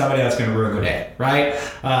something to somebody that's going to ruin their day, right?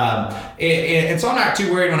 And so I'm not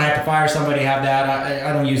too worried when I have to fire somebody, have that.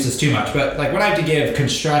 I don't use this too much, but like when I have to give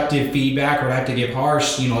constructive feedback or I have to give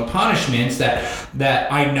harsh, punishments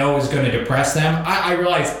that I know is going to depress them, I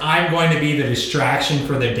realize I'm going to be the distraction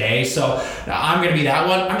for the day. So I'm going to be that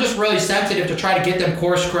one. I'm just really sensitive to try to get them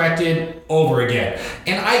course corrected over again.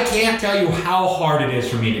 And I can't tell you how hard it is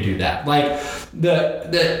for me to do that. Like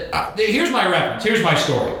here's my reference. Here's my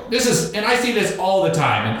story. And I see this all the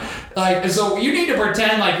time. And so you need to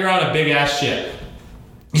pretend like you're on a big ass ship.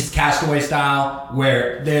 It's Castaway style,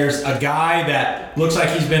 where there's a guy that looks like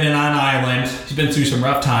he's been in an island. He's been through some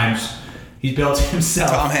rough times. He's built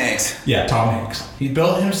himself. Tom Hanks. Yeah, Tom Hanks. He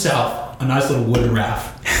built himself a nice little wooden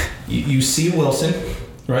raft. You see Wilson,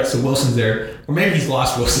 right? So Wilson's there, or maybe he's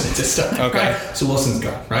lost Wilson at this time, Okay. right? So Wilson's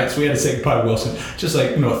gone, right? So we had to say goodbye to Wilson, just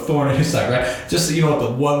like, a thorn in his side, right? Just so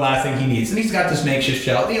the one last thing he needs. And he's got this makeshift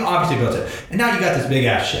shell, obviously built it. And now you got this big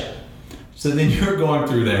ass ship. So then you're going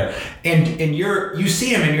through there, and you see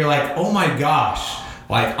him, and you're like, oh my gosh,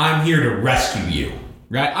 like, I'm here to rescue you,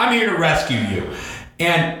 right? I'm here to rescue you.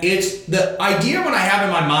 And it's the idea when I have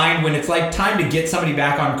in my mind when it's like time to get somebody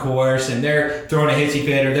back on course and they're throwing a hissy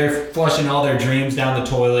fit or they're flushing all their dreams down the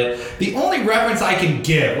toilet. The only reference I can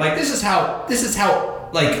give, like, this is how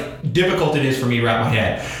like difficult it is for me to wrap my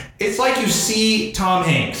head. It's like you see Tom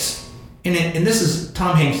Hanks, and this is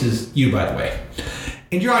Tom Hanks is you, by the way.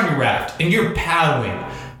 And you're on your raft and you're paddling,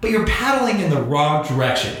 but you're paddling in the wrong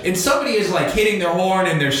direction. And somebody is like hitting their horn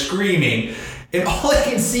and they're screaming. And all I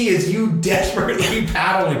can see is you desperately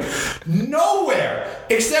paddling nowhere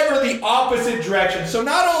except for the opposite direction. So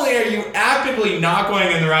not only are you actively not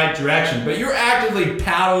going in the right direction, but you're actively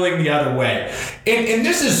paddling the other way. And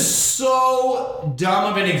this is so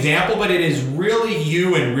dumb of an example, but it is really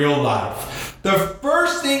you in real life. The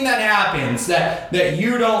first thing that happens that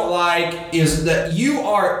you don't like is that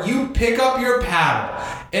you pick up your paddle,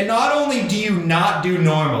 and not only do you not do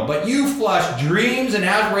normal, but you flush dreams and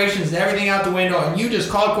aspirations and everything out the window, and you just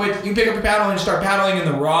call it quits. You pick up your paddle and start paddling in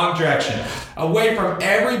the wrong direction, away from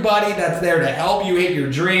everybody that's there to help you hit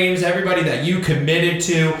your dreams, everybody that you committed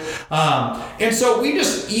to. And so you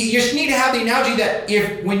just need to have the analogy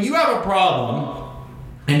that when you have a problem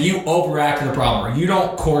and you overact to the problem or you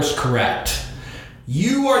don't course correct,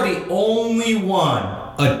 you are the only one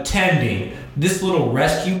attending this little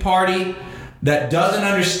rescue party that doesn't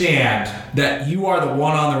understand that you are the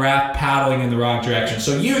one on the raft paddling in the wrong direction.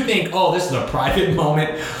 So you think, oh, this is a private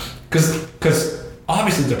moment, because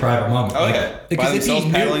obviously it's a private moment. Oh, yeah. By themselves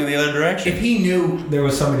paddling the other direction. If he knew there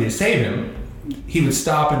was somebody to save him, he would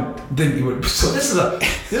stop and then he would. So this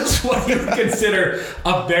is what you would consider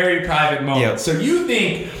a very private moment. Yep. So you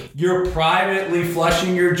think you're privately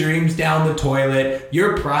flushing your dreams down the toilet.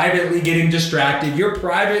 You're privately getting distracted. You're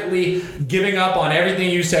privately giving up on everything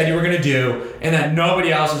you said you were going to do, and that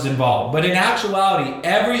nobody else is involved. But in actuality,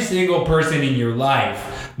 every single person in your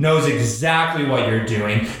life knows exactly what you're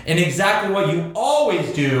doing and exactly what you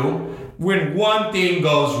always do when one thing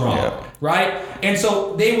goes wrong. Yeah. Right? And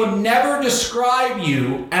so they would never describe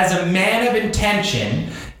you as a man of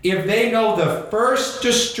intention if they know the first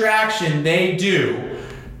distraction they do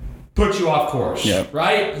put you off course. Yeah.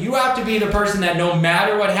 Right? You have to be the person that no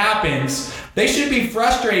matter what happens, they should be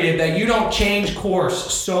frustrated that you don't change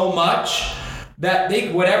course so much that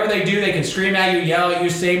whatever they do, they can scream at you, yell at you,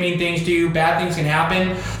 say mean things to you, bad things can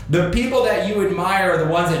happen. The people that you admire are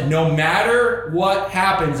the ones that no matter what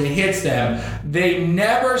happens, it hits them, they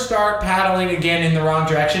never start paddling again in the wrong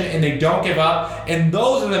direction, and they don't give up, and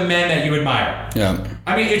those are the men that you admire. Yeah.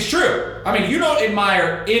 I mean, it's true. I mean, you don't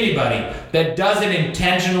admire anybody that doesn't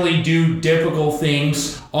intentionally do difficult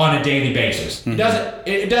things on a daily basis. Mm-hmm.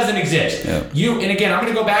 It doesn't exist. Yeah. And again, I'm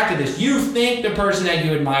going to go back to this. You think the person that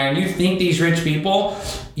you admire, and you think these rich people,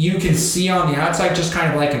 you can see on the outside just kind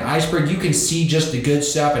of like an iceberg. You can see just the good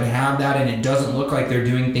stuff and have that, and it doesn't look like they're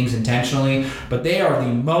doing things intentionally, but they are the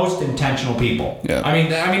most intentional people. Yeah. I mean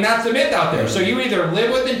that's the myth out there. So you either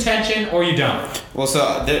live with intention or you don't. Well,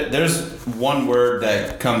 so there's one word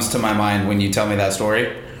that comes to my mind when you tell me that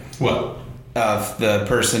story. What? Of the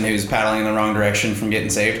person who's paddling in the wrong direction from getting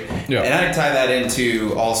saved. Yeah. And I tie that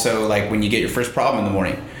into also like when you get your first problem in the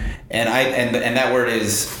morning. And that word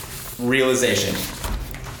is realization.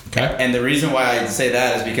 Okay. And the reason why I say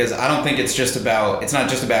that is because I don't think it's not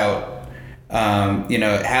just about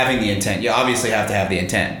having the intent. You obviously have to have the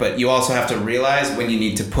intent, but you also have to realize when you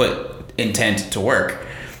need to put intent to work.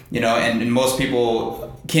 And most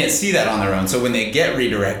people can't see that on their own. So when they get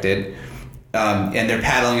redirected, and they're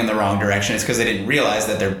paddling in the wrong direction, it's because they didn't realize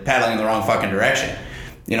that they're paddling in the wrong fucking direction.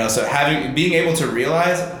 So being able to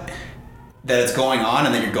realize that it's going on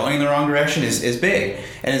and that you're going in the wrong direction is big.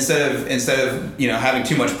 And instead of having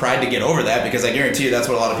too much pride to get over that, because I guarantee you that's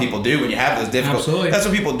what a lot of people do when you have those difficult. Absolutely. That's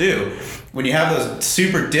what people do when you have those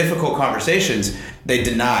super difficult conversations. They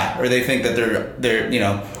deny, or they think that they're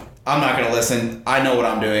I'm not going to listen. I know what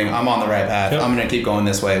I'm doing. I'm on the right path. Yep. I'm going to keep going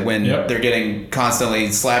this way, when they're getting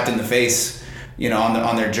constantly slapped in the face,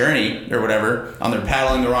 on their journey or whatever, on their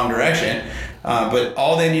paddling the wrong direction. But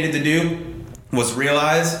all they needed to do was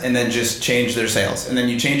realize and then just change their sails. And then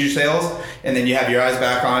you change your sails, and then you have your eyes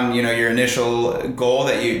back on, your initial goal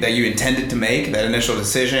that you intended to make, that initial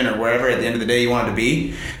decision or wherever at the end of the day you wanted to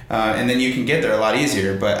be. And then you can get there a lot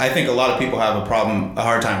easier. But I think a lot of people have a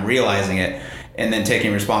hard time realizing it and then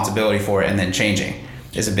taking responsibility for it and then changing.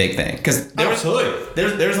 is a big thing. Because there's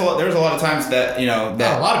a lot of times that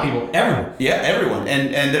a lot of people, everyone. Yeah, everyone,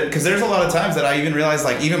 and because there's a lot of times that I even realized,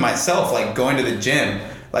 like, even myself, like going to the gym.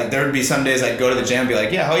 Like, there would be some days I'd go to the gym and be like,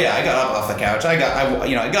 yeah, oh yeah, I got up off the couch. I got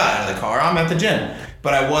out of the car. I'm at the gym.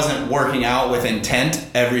 But I wasn't working out with intent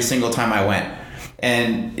every single time I went.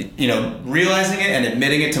 And, realizing it and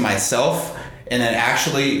admitting it to myself, and then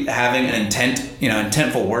actually having an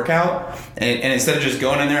intentful workout. And instead of just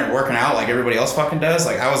going in there and working out like everybody else fucking does,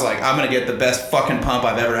 like, I was like, I'm going to get the best fucking pump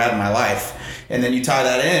I've ever had in my life. And then you tie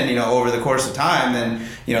that in, over the course of time, then,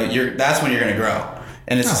 that's when you're going to grow.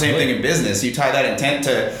 And it's the same thing in business. You tie that intent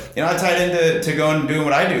to, I tie it into going and doing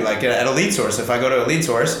what I do. Like at Elite Source, if I go to Elite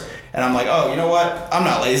Source and I'm like, oh, you know what? I'm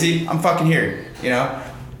not lazy. I'm fucking here,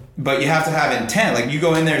 But you have to have intent. Like, you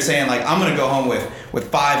go in there saying, like, I'm going to go home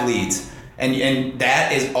with 5 leads. And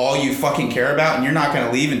that is all you fucking care about. And you're not going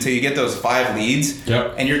to leave until you get those 5 leads.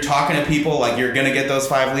 Yep. And you're talking to people like you're going to get those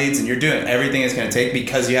 5 leads. And you're doing everything it's going to take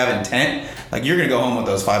because you have intent. Like, you're going to go home with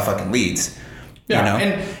those 5 fucking leads. Yeah.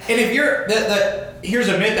 And if you're here's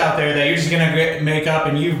a myth out there that you're just going to make up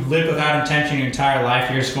and you've lived without intention your entire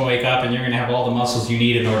life. You're just going to wake up and you're going to have all the muscles you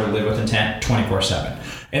need in order to live with intent 24/7.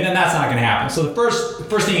 And then that's not going to happen. So the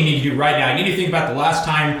first thing you need to do right now, you need to think about the last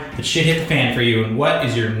time that shit hit the fan for you and what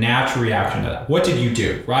is your natural reaction to that. What did you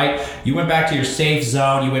do, right? You went back to your safe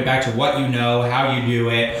zone. You went back to what you know, how you do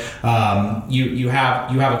it. You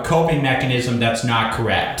have a coping mechanism that's not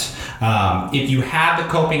correct. If you had the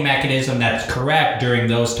coping mechanism that's correct during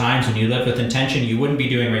those times when you lived with intention, you wouldn't be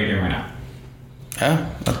doing what you're doing right now.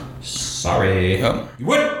 Sorry. You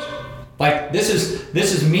wouldn't. Like, this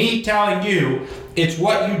is me telling you, it's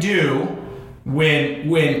what you do when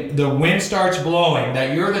the wind starts blowing,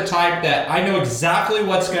 that you're the type that I know exactly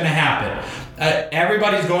what's going to happen.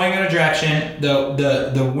 Everybody's going in a direction.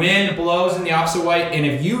 The wind blows in the opposite way, and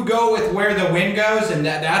if you go with where the wind goes, and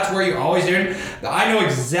that's where you're always doing, I know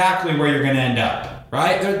exactly where you're going to end up.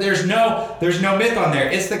 Right? There's no myth on there.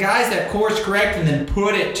 It's the guys that course correct and then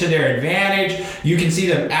put it to their advantage. You can see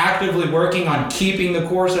them actively working on keeping the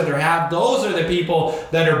course that they have. Those are the people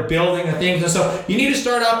that are building the things. And so you need to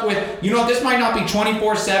start up with, this might not be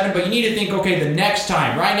 24/7, but you need to think, okay, the next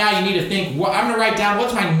time. Right now you need to think, I'm going to write down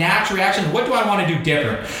what's my natural reaction. What do I want to do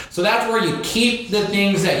different? So that's where you keep the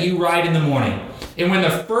things that you write in the morning. And when the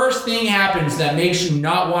first thing happens that makes you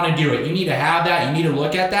not want to do it, you need to have that. You need to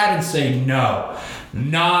look at that and say, no.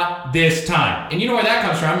 Not this time. And you know where that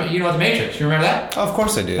comes from? The Matrix. You remember that? Oh, of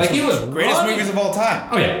course I do. Like, he was greatest movies of all time.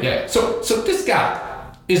 Oh yeah. So this guy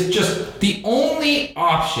is just the only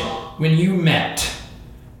option when you met.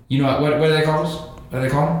 You know what do they call us? What do they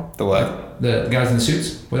call them? The what? The guys in the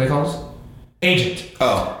suits. What do they call us? Agent.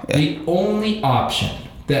 Oh. Yeah. The only option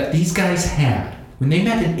that these guys had when they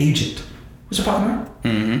met an agent was a fucking run.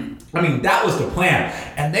 Mm-hmm. I mean, that was the plan,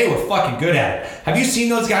 and they were fucking good at it. Have you seen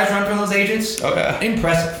those guys run from those agents? Oh, yeah.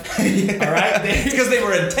 Impressive. Yeah. All right? Because they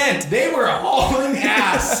were intent. They were hauling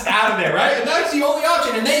ass out of there, right? And that's the only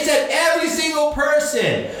option. And they said every single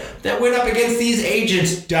person that went up against these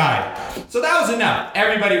agents died. So that was enough.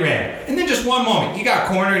 Everybody ran. And then just one moment, he got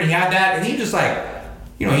cornered and he had that, and he just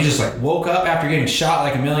woke up after getting shot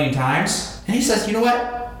like a million times, and he says, you know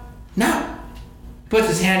what? No. Puts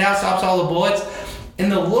his hand out, stops all the bullets. And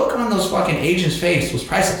the look on those fucking agents' face was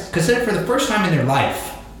priceless. Because then for the first time in their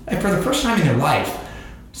life,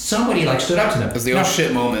 somebody stood up to them. It was the old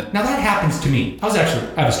shit moment. Now that happens to me. I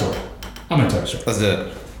have a story. I'm going to tell you a story. Let's do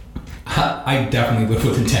it. I definitely live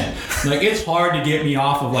with intent. It's hard to get me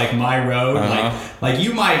off of my road. Uh-huh.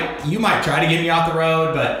 You might try to get me off the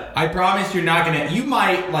road, but I promise you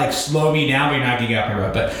might slow me down, but you're not going to get off my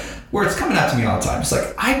road. But where it's coming out to me all the time, it's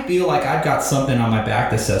I feel like I've got something on my back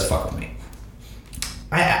that says fuck with me.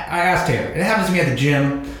 I asked Taylor. It happens to me at the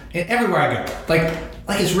gym and everywhere I go.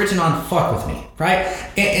 Like it's written on fuck with me, right?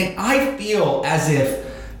 And I feel as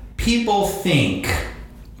if people think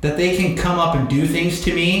that they can come up and do things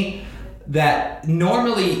to me that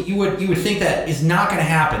normally you would think that is not going to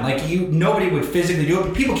happen. Nobody would physically do it,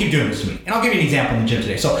 but people keep doing this to me. And I'll give you an example in the gym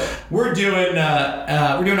today. So we're doing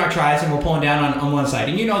our tries and we're pulling down on one side.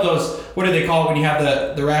 And you know those, what do they call it when you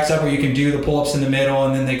have the racks up where you can do the pull-ups in the middle,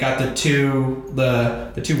 and then they got the two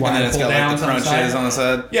wide pull downs on the side. On the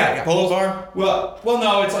side. Yeah. Pull bar. Well,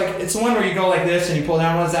 no. It's the one where you go like this and you pull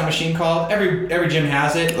down. What is that machine called? Every gym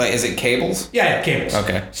has it. Is it cables? Yeah, cables.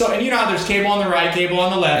 Okay. So, and you know how there's cable on the right, cable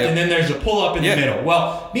on the left, and then there's a pull-up in the middle.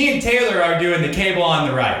 Well, me and Taylor are doing the cable on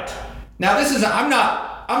the right. Now, I'm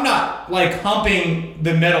not humping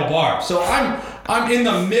the metal bar. So I'm in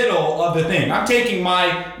the middle of the thing. I'm taking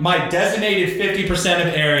my designated 50%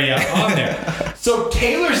 of area on there. So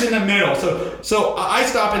Taylor's in the middle. So I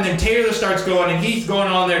stop, and then Taylor starts going, and he's going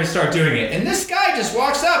on there to start doing it. And this guy just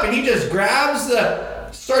walks up, and he just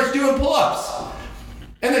starts doing pull-ups.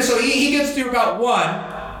 And then so he gets through about one,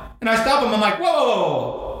 and I stop him. I'm like,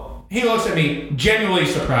 whoa. He looks at me, genuinely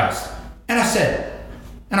surprised. And I said,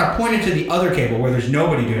 and I pointed to the other cable where there's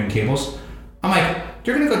nobody doing cables. I'm like,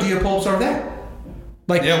 you're going to go do your pull-ups over there.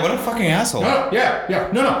 Like, yeah, what a fucking asshole.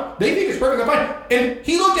 No. They think it's perfectly fine. And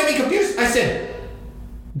he looked at me confused. I said,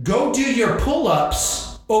 go do your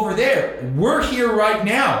pull-ups over there. We're here right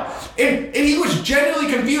now. And he was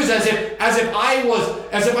genuinely confused as if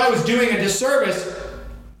I was doing a disservice.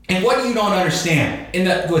 And what you don't understand,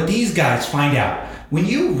 and what these guys find out, when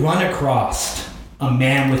you run across a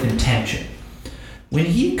man with intention, when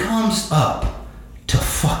he comes up to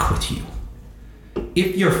fuck with you,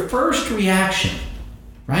 if your first reaction,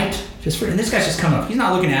 right? And this guy's just coming up. He's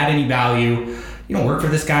not looking to add any value. You don't work for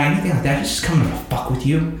this guy, anything like that. He's just coming to fuck with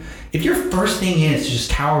you. If your first thing is to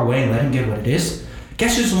just cower away and let him get what it is,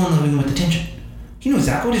 guess who's the one living with the tension? He knew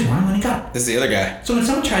exactly what he's wanting when he got it. This is the other guy. So when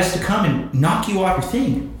someone tries to come and knock you off your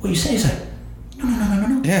thing, what you say is like,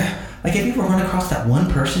 no. Yeah. Like, have you ever run across that one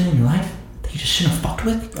person in your life that you just shouldn't have fucked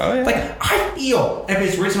with? Oh, yeah. Like, I feel, if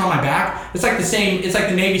it's written on my back, it's like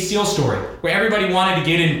the Navy SEAL story, where everybody wanted to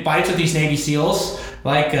get in fights with these Navy SEALs,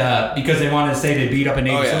 because they wanted to say they beat up a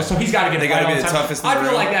Navy SEAL, so he's got to get They got to be the toughest in the I feel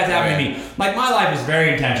room. like that's happened to me. Like, my life is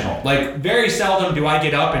very intentional. Like, very seldom do I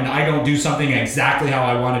get up and I don't do something exactly how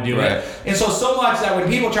I want to do it. And so much that when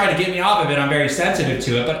people try to get me off of it, I'm very sensitive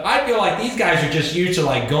to it. But I feel like these guys are just used to,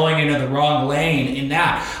 like, going into the wrong lane in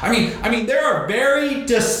that. I mean, there are very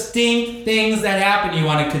distinct things that happen to you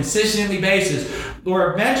on a consistently basis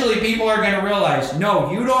where eventually people are going to realize,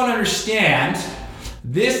 no, you don't understand.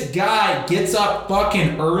 This guy gets up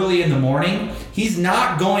fucking early in the morning. He's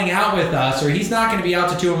not going out with us, or he's not going to be out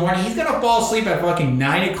to 2 in the morning. He's going to fall asleep at fucking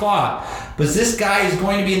 9 o'clock. But this guy is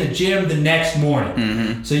going to be in the gym the next morning.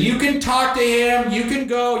 Mm-hmm. So you can talk to him, you can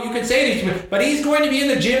go, you can say things, but he's going to be in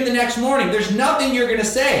the gym the next morning. There's nothing you're going to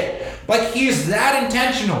say. Like, he's that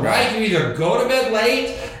intentional, right? You either go to bed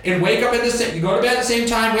late and wake up you go to bed at the same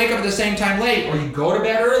time, wake up at the same time late, or you go to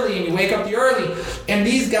bed early and you wake up early. And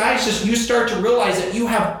these guys you start to realize that you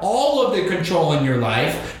have all of the control in your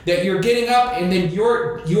life, that you're getting up and then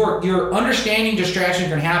your understanding distraction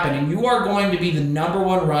can happen, and you are going to be the number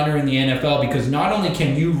one runner in the NFL, because not only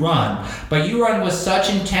can you run, but you run with such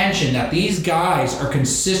intention that these guys are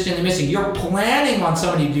consistently missing. You're planning on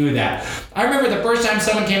somebody to do that. I remember the first time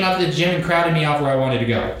someone came out to the gym and crowded me off where I wanted to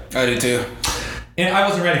go. I did too. And I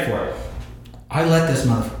wasn't ready for it. I let this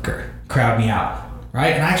motherfucker crowd me out,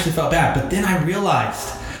 right? And I actually felt bad. But then I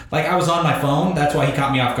realized, like, I was on my phone. That's why he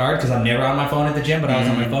caught me off guard, because I'm never on my phone at the gym, but I was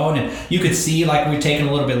on my phone. And you could see, like, we'd taken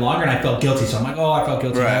a little bit longer, and I felt guilty. So I'm like, I felt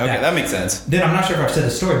guilty. Right, okay, that makes sense. Then I'm not sure if I've said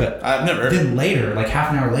the story, but I've never. Then later, like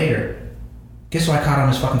half an hour later, guess what I caught on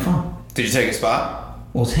his fucking phone? Did you take a spot?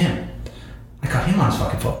 Well, it's him. I caught him on his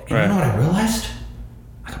fucking phone. And right. You know what I realized?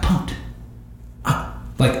 I got punked.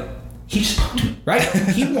 He just punked me, right?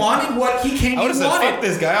 He wanted what he came. I would have said, "Fuck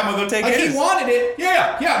this guy! I'm gonna go take it." He wanted it.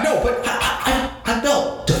 Yeah. No, but I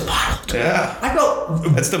felt defiled. Yeah. I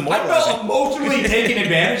felt emotionally taken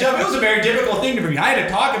advantage of. It was a very difficult thing to me. I had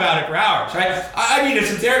to talk about it for hours, right? I needed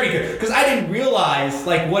some therapy because I didn't realize,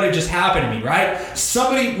 like, what had just happened to me, right?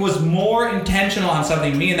 Somebody was more intentional on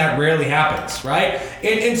something to me, and that rarely happens, right?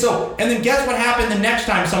 And then guess what happened the next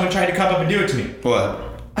time someone tried to come up and do it to me? What?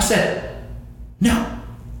 I said, no.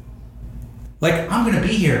 Like, I'm going to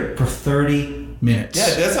be here for 30 minutes.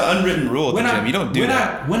 Yeah, that's an unwritten rule at the gym. You don't do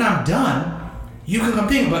that. When I'm done, you can come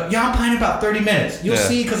think, but I'm planning about 30 minutes. You'll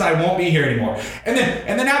see, because I won't be here anymore. And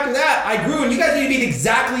then after that, I grew, and you guys need to be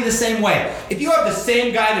exactly the same way. If you have the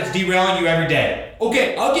same guy that's derailing you every day,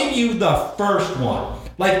 okay, I'll give you the first one.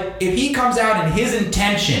 Like, if he comes out and his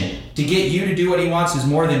intention to get you to do what he wants is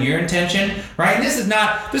more than your intention, right? And this is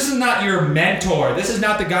not your mentor. This is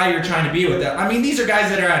not the guy you're trying to be with. I mean, these are guys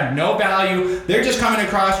that are at no value. They're just coming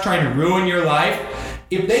across trying to ruin your life.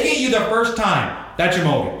 If they get you the first time, that's your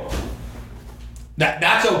motive.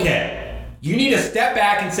 That's okay. You need to step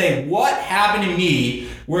back and say, what happened to me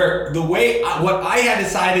where what I had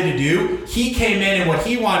decided to do, he came in and what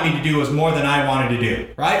he wanted me to do was more than I wanted to do,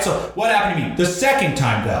 right? So what happened to me? The second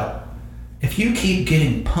time, though, if you keep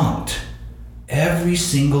getting punked every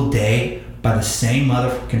single day by the same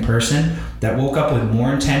motherfucking person that woke up with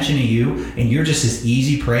more intention than you, and you're just this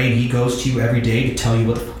easy prey, and he goes to you every day to tell you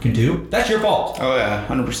what the fuck to do, that's your fault. Oh yeah,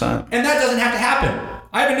 100%. And that doesn't have to happen.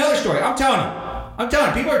 I have another story. I'm telling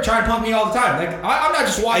you, people are trying to punk me all the time. Like, I'm not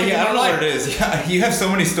just walking. Yeah, I don't know what it is. Yeah, you have so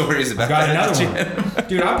many stories about. Got another one,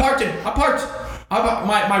 dude. I'm parked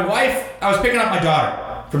My wife, I was picking up my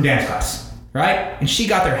daughter from dance class, right? And she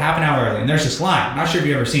got there half an hour early, and there's this line. I'm not sure if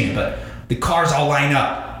you've ever seen it, but the cars all line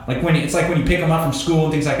up. It's like when you pick them up from school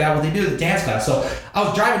and things like that. Well, they do the dance class. So I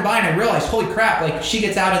was driving by and I realized, holy crap, like she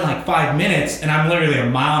gets out in like 5 minutes and I'm literally a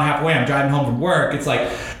mile and a half away. I'm driving home from work. It's like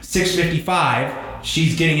 6:55.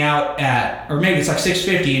 She's getting out at, or maybe it's like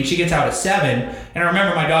 6:50 and she gets out at 7. And I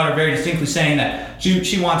remember my daughter very distinctly saying that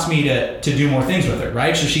she wants me to do more things with her,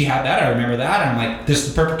 right? So she had that. I remember that. And I'm like, this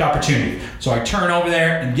is the perfect opportunity. So I turn over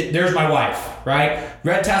there and there's my wife, right?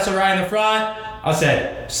 Red Tesla right in the front. I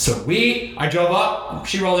said, sweet. I drove up.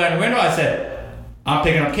 She rolled down the window. I said, I'm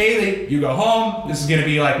picking up Kaylee. You go home. This is going to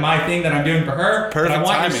be like my thing that I'm doing for her. Perfect but I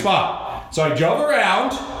want timing. your spot. So I drove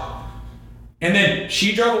around. And then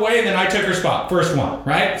she drove away, and then I took her spot, first one,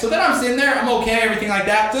 right? So then I'm sitting there, I'm okay, everything like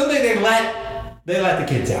that. So they let the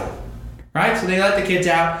kids out, right? So they let the kids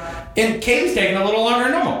out, and Kaylee's taking a little longer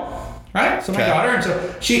than normal, right? So my daughter, and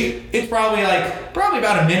so it's probably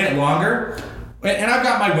about a minute longer, and I've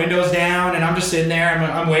got my windows down, and I'm just sitting there,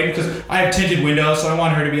 I'm waiting, because I have tinted windows, so I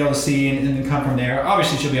want her to be able to see and then come from there.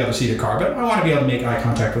 Obviously, she'll be able to see the car, but I want to be able to make eye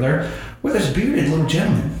contact with her. Well, this bearded little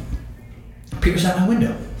gentleman peers out my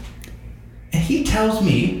window. And he tells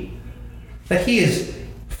me that he is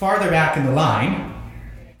farther back in the line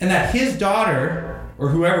and that his daughter, or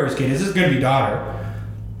whoever his kid is, this is going to be daughter,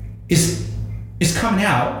 is coming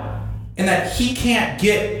out and that he can't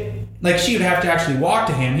get, like she would have to actually walk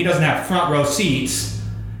to him. He doesn't have front row seats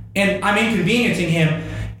and I'm inconveniencing him.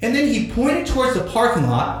 And then he pointed towards the parking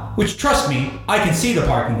lot, which trust me, I can see the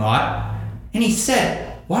parking lot. And he said,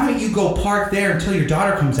 why don't you go park there until your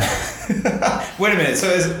daughter comes out? Wait a minute. So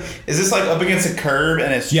is this like up against a curb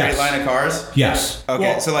and a straight line of cars? Yes. Okay.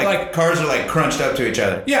 Well, so like cars are like crunched up to each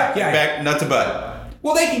other. Yeah. Back nut to butt.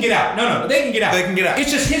 Well, they can get out. No, they can get out. They can get out.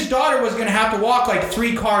 It's just his daughter was going to have to walk like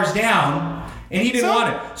 3 cars down, and he didn't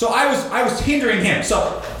want it. So I was hindering him.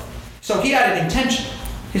 So he had an intention.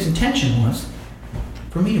 His intention was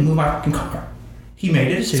for me to move my fucking car. He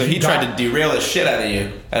made a decision. So he tried to derail the shit out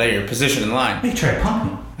of your position in line. He tried to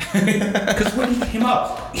pump me. Because when he came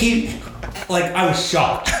up, I was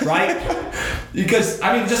shocked, right? Because,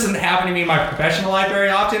 I mean, it doesn't happen to me in my professional life very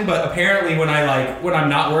often, but apparently when I'm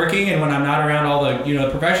not working and when I'm not around all the,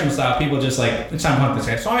 professional stuff, people just like, it's time to pump this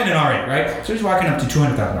guy. So I'm in an R8, right? So he's walking up to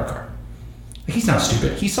 $200,000 car. Like, he's not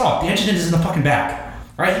stupid. He saw it. The engine is in the fucking back,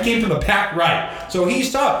 right? He came from the back right. So he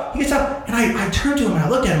stopped. He gets up, and I turned to him and I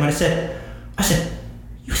looked at him and I said,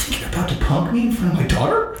 you think you're about to punk me in front of my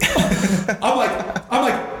daughter? I'm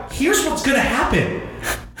like, here's what's gonna happen.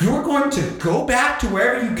 You're going to go back to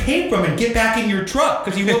wherever you came from and get back in your truck.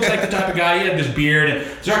 Because he looks like the type of guy, he had this beard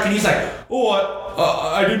and truck, and he's like,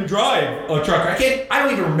 I didn't drive a truck. I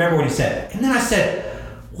don't even remember what he said. And then I said,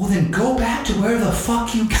 well then go back to where the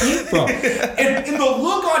fuck you came from. and the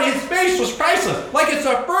look on his face was priceless. Like it's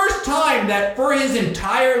the first time that for his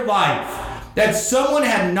entire life that someone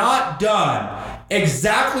had not done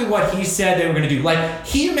exactly what he said they were going to do. Like,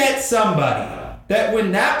 he met somebody that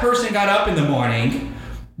when that person got up in the morning,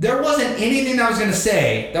 there wasn't anything that I was going to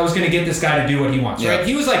say that was going to get this guy to do what he wants, right?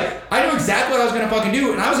 He was like, I knew exactly what I was going to fucking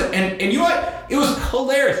do. And you know what? It was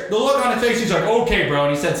hilarious. The look on his face, he's like, okay, bro.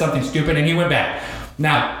 And he said something stupid and he went back.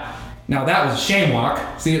 Now that was a shame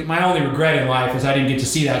walk. See, my only regret in life is I didn't get to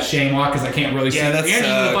see that shame walk because I can't really see it. That sucks.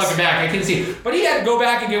 The fucking back. I couldn't see it. But he had to go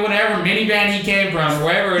back and get whatever minivan he came from,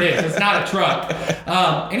 wherever it is. It's not a truck.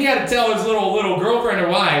 And he had to tell his little girlfriend or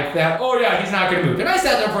wife that, he's not going to move. And I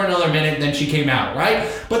sat there for another minute and then she came out,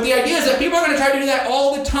 right? But the idea is that people are going to try to do that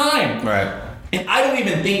all the time. Right. And I don't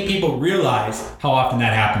even think people realize how often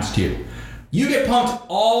that happens to you. You get pumped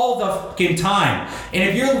all the fucking time. And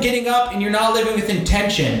if you're getting up and you're not living with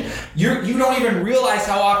intention, you don't even realize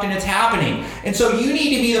how often it's happening. And so you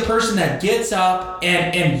need to be the person that gets up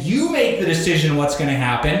and you make the decision what's going to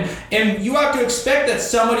happen. And you have to expect that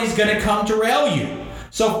somebody's going to come derail you.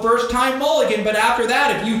 So first time mulligan, but after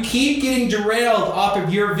that, if you keep getting derailed off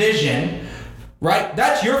of your vision, right,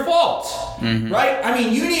 that's your fault. Mm-hmm. Right? I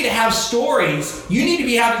mean, you need to have stories. You need to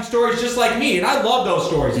be having stories just like me. And I love those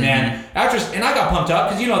stories, man. And I got pumped up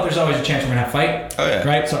because there's always a chance we're going to have a fight. Oh, yeah.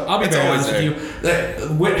 Right? So I'll be very honest with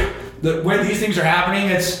you. When these things are happening,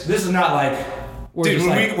 this is not like... Dude,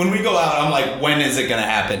 when we go out, I'm like, when is it going to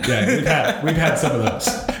happen? Yeah, we've had some of those.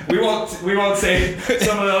 We won't say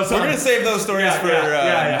some of those. We're gonna save those stories for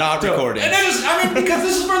not recording. And because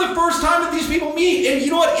this is for the first time that these people meet, and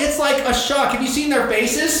you know what? It's like a shock. Have you seen their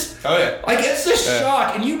faces? Oh yeah. Like it's a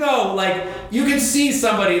shock, and like you can see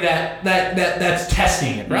somebody that's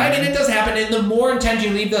testing it, right? And it doesn't happen. And the more intense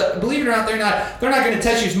you leave believe it or not, they're not going to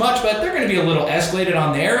test you as much, but they're going to be a little escalated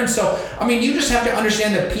on there. And so, you just have to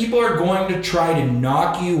understand that people are going to try to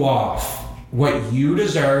knock you off what you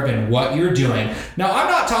deserve and what you're doing. Now, I'm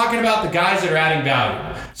not talking about the guys that are adding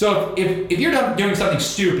value. So if you're doing something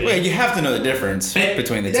stupid... Well, you have to know the difference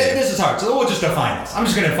between the two. This is hard. So we'll just define this. I'm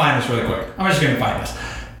just going to define this really quick.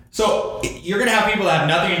 So you're going to have people that have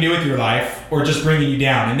nothing to do with your life or just bringing you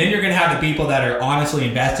down. And then you're going to have the people that are honestly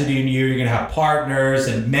invested in you. You're going to have partners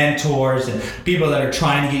and mentors and people that are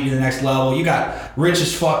trying to get you to the next level. You got rich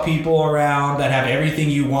as fuck people around that have everything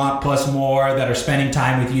you want plus more, that are spending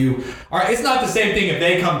time with you. All right, it's not the same thing if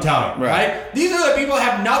they come tell you, right? These are the people that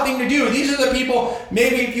have nothing to do. These are the people,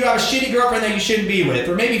 maybe if you have a shitty girlfriend that you shouldn't be with,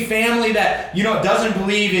 or maybe family that doesn't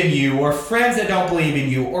believe in you, or friends that don't believe in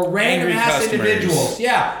you, or random ass individuals.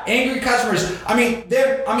 Yeah. Angry customers.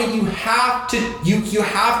 You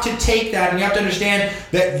have to take that, and you have to understand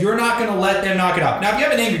that you're not going to let them knock it off. Now, if you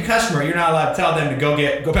have an angry customer, you're not allowed to tell them to go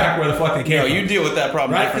back where the fuck they came from. You deal with that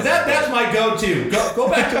problem, right? Because that's my go-to. Go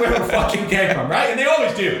back to where the fuck you came from, right? And they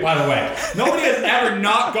always do, by the way. Nobody has ever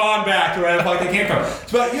not gone back to where the fuck they came from.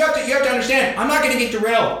 But you have to understand, I'm not going to get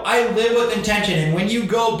derailed. I live with intention, and when you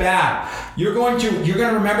go back, you're going to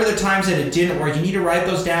remember the times that it didn't work. You need to write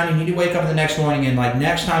those down. You need to wake up the next morning and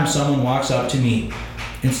next time someone walks up to me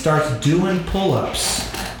and starts doing pull-ups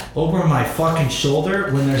over my fucking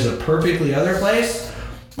shoulder when there's a perfectly other place,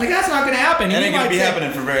 that's not going to happen. That ain't going to be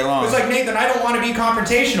happening for very long. It's like, Nathan, I don't want to be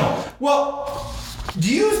confrontational. Well,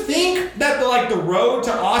 do you think that the road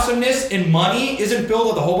to awesomeness and money isn't filled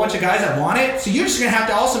with a whole bunch of guys that want it? So you're just going to have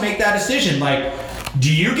to also make that decision.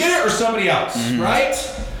 Do you get it or somebody else, right?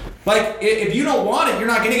 If you don't want it, you're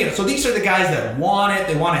not going to get it. So these are the guys that want it,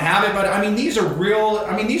 they want to have it, but these are real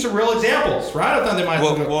examples, right? I thought they might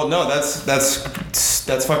Well, no,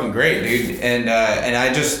 that's fucking great, dude. And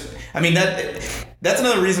that's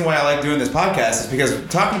another reason why I like doing this podcast, is because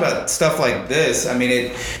talking about stuff like this,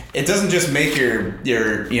 it doesn't just make your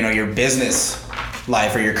business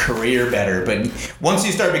life or your career better, but once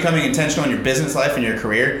you start becoming intentional in your business life and your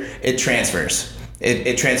career, it transfers.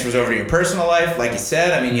 It transfers over to your personal life, like you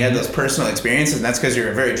said. You had those personal experiences, and that's because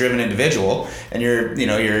you're a very driven individual, and your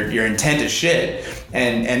intent is shit.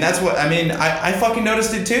 And that's what I fucking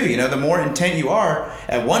noticed it too. The more intent you are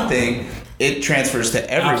at one thing, it transfers to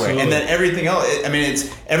everywhere. Absolutely. And then everything else.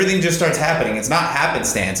 Everything just starts happening. It's not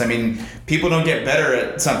happenstance. People don't get better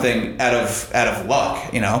at something out of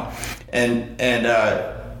luck.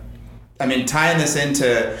 Tying this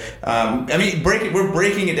into, we're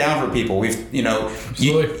breaking it down for people.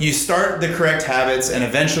 You start the correct habits, and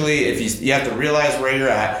eventually, if you have to realize where you're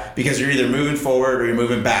at, because you're either moving forward or you're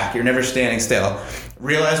moving back. You're never standing still.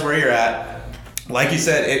 Realize where you're at. Like you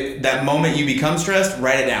said, that moment you become stressed,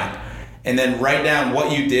 write it down, and then write down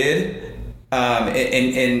what you did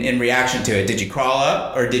in reaction to it. Did you crawl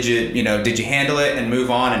up, or did you handle it and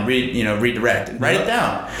move on and redirect? Write it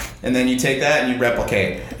down, and then you take that and you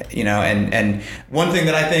replicate. And one thing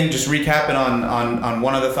that I think, just recapping on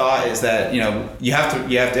one other thought, is that you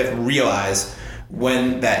have to realize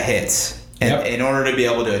when that hits, and in order to be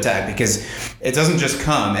able to attack, because it doesn't just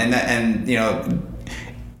come, and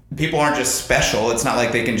people aren't just special. It's not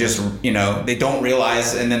like they can just they don't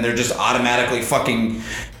realize and then they're just automatically fucking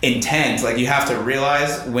intent. You have to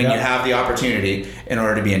realize when you have the opportunity in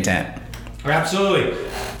order to be intent. Absolutely.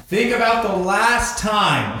 Think about the last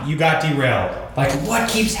time you got derailed. What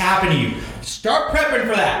keeps happening to you? Start prepping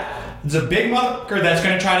for that. There's a big motherfucker that's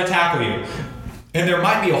going to try to tackle you. And there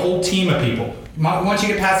might be a whole team of people. Once you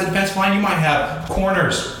get past the defensive line, you might have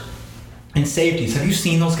corners and safeties. Have you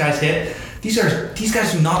seen those guys hit? These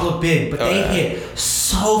guys do not look big, but they hit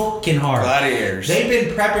so fucking hard. Gladiators. They've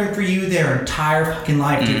been prepping for you their entire fucking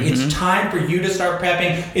life, dude. Mm-hmm. It's time for you to start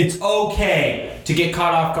prepping. It's okay to get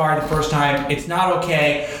caught off guard the first time. It's not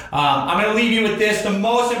okay. I'm going to leave you with this. The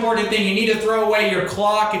most important thing, you need to throw away your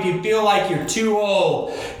clock if you feel like you're too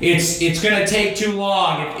old. It's going to take too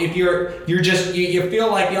long. If you feel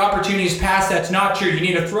like the opportunity is past, that's not true. You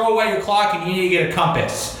need to throw away your clock, and you need to get a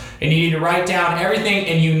compass. And you need to write down everything,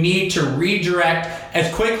 and you need to redirect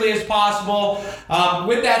as quickly as possible.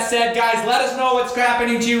 With that said, guys, let us know what's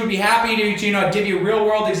happening to you. We'd be happy to give you real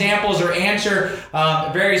world examples or answer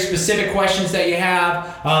very specific questions that you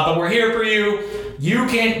have. But we're here for you. You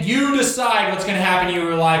decide what's going to happen in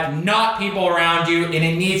your life, not people around you, and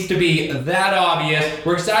it needs to be that obvious.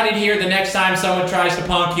 We're excited to hear the next time someone tries to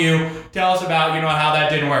punk you. Tell us about how that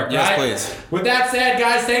didn't work. Yes, right? please. With that said,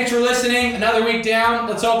 guys, thanks for listening. Another week down.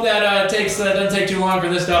 Let's hope that doesn't take too long for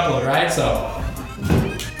this to upload, right? So,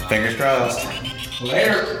 Fingers crossed.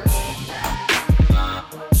 later.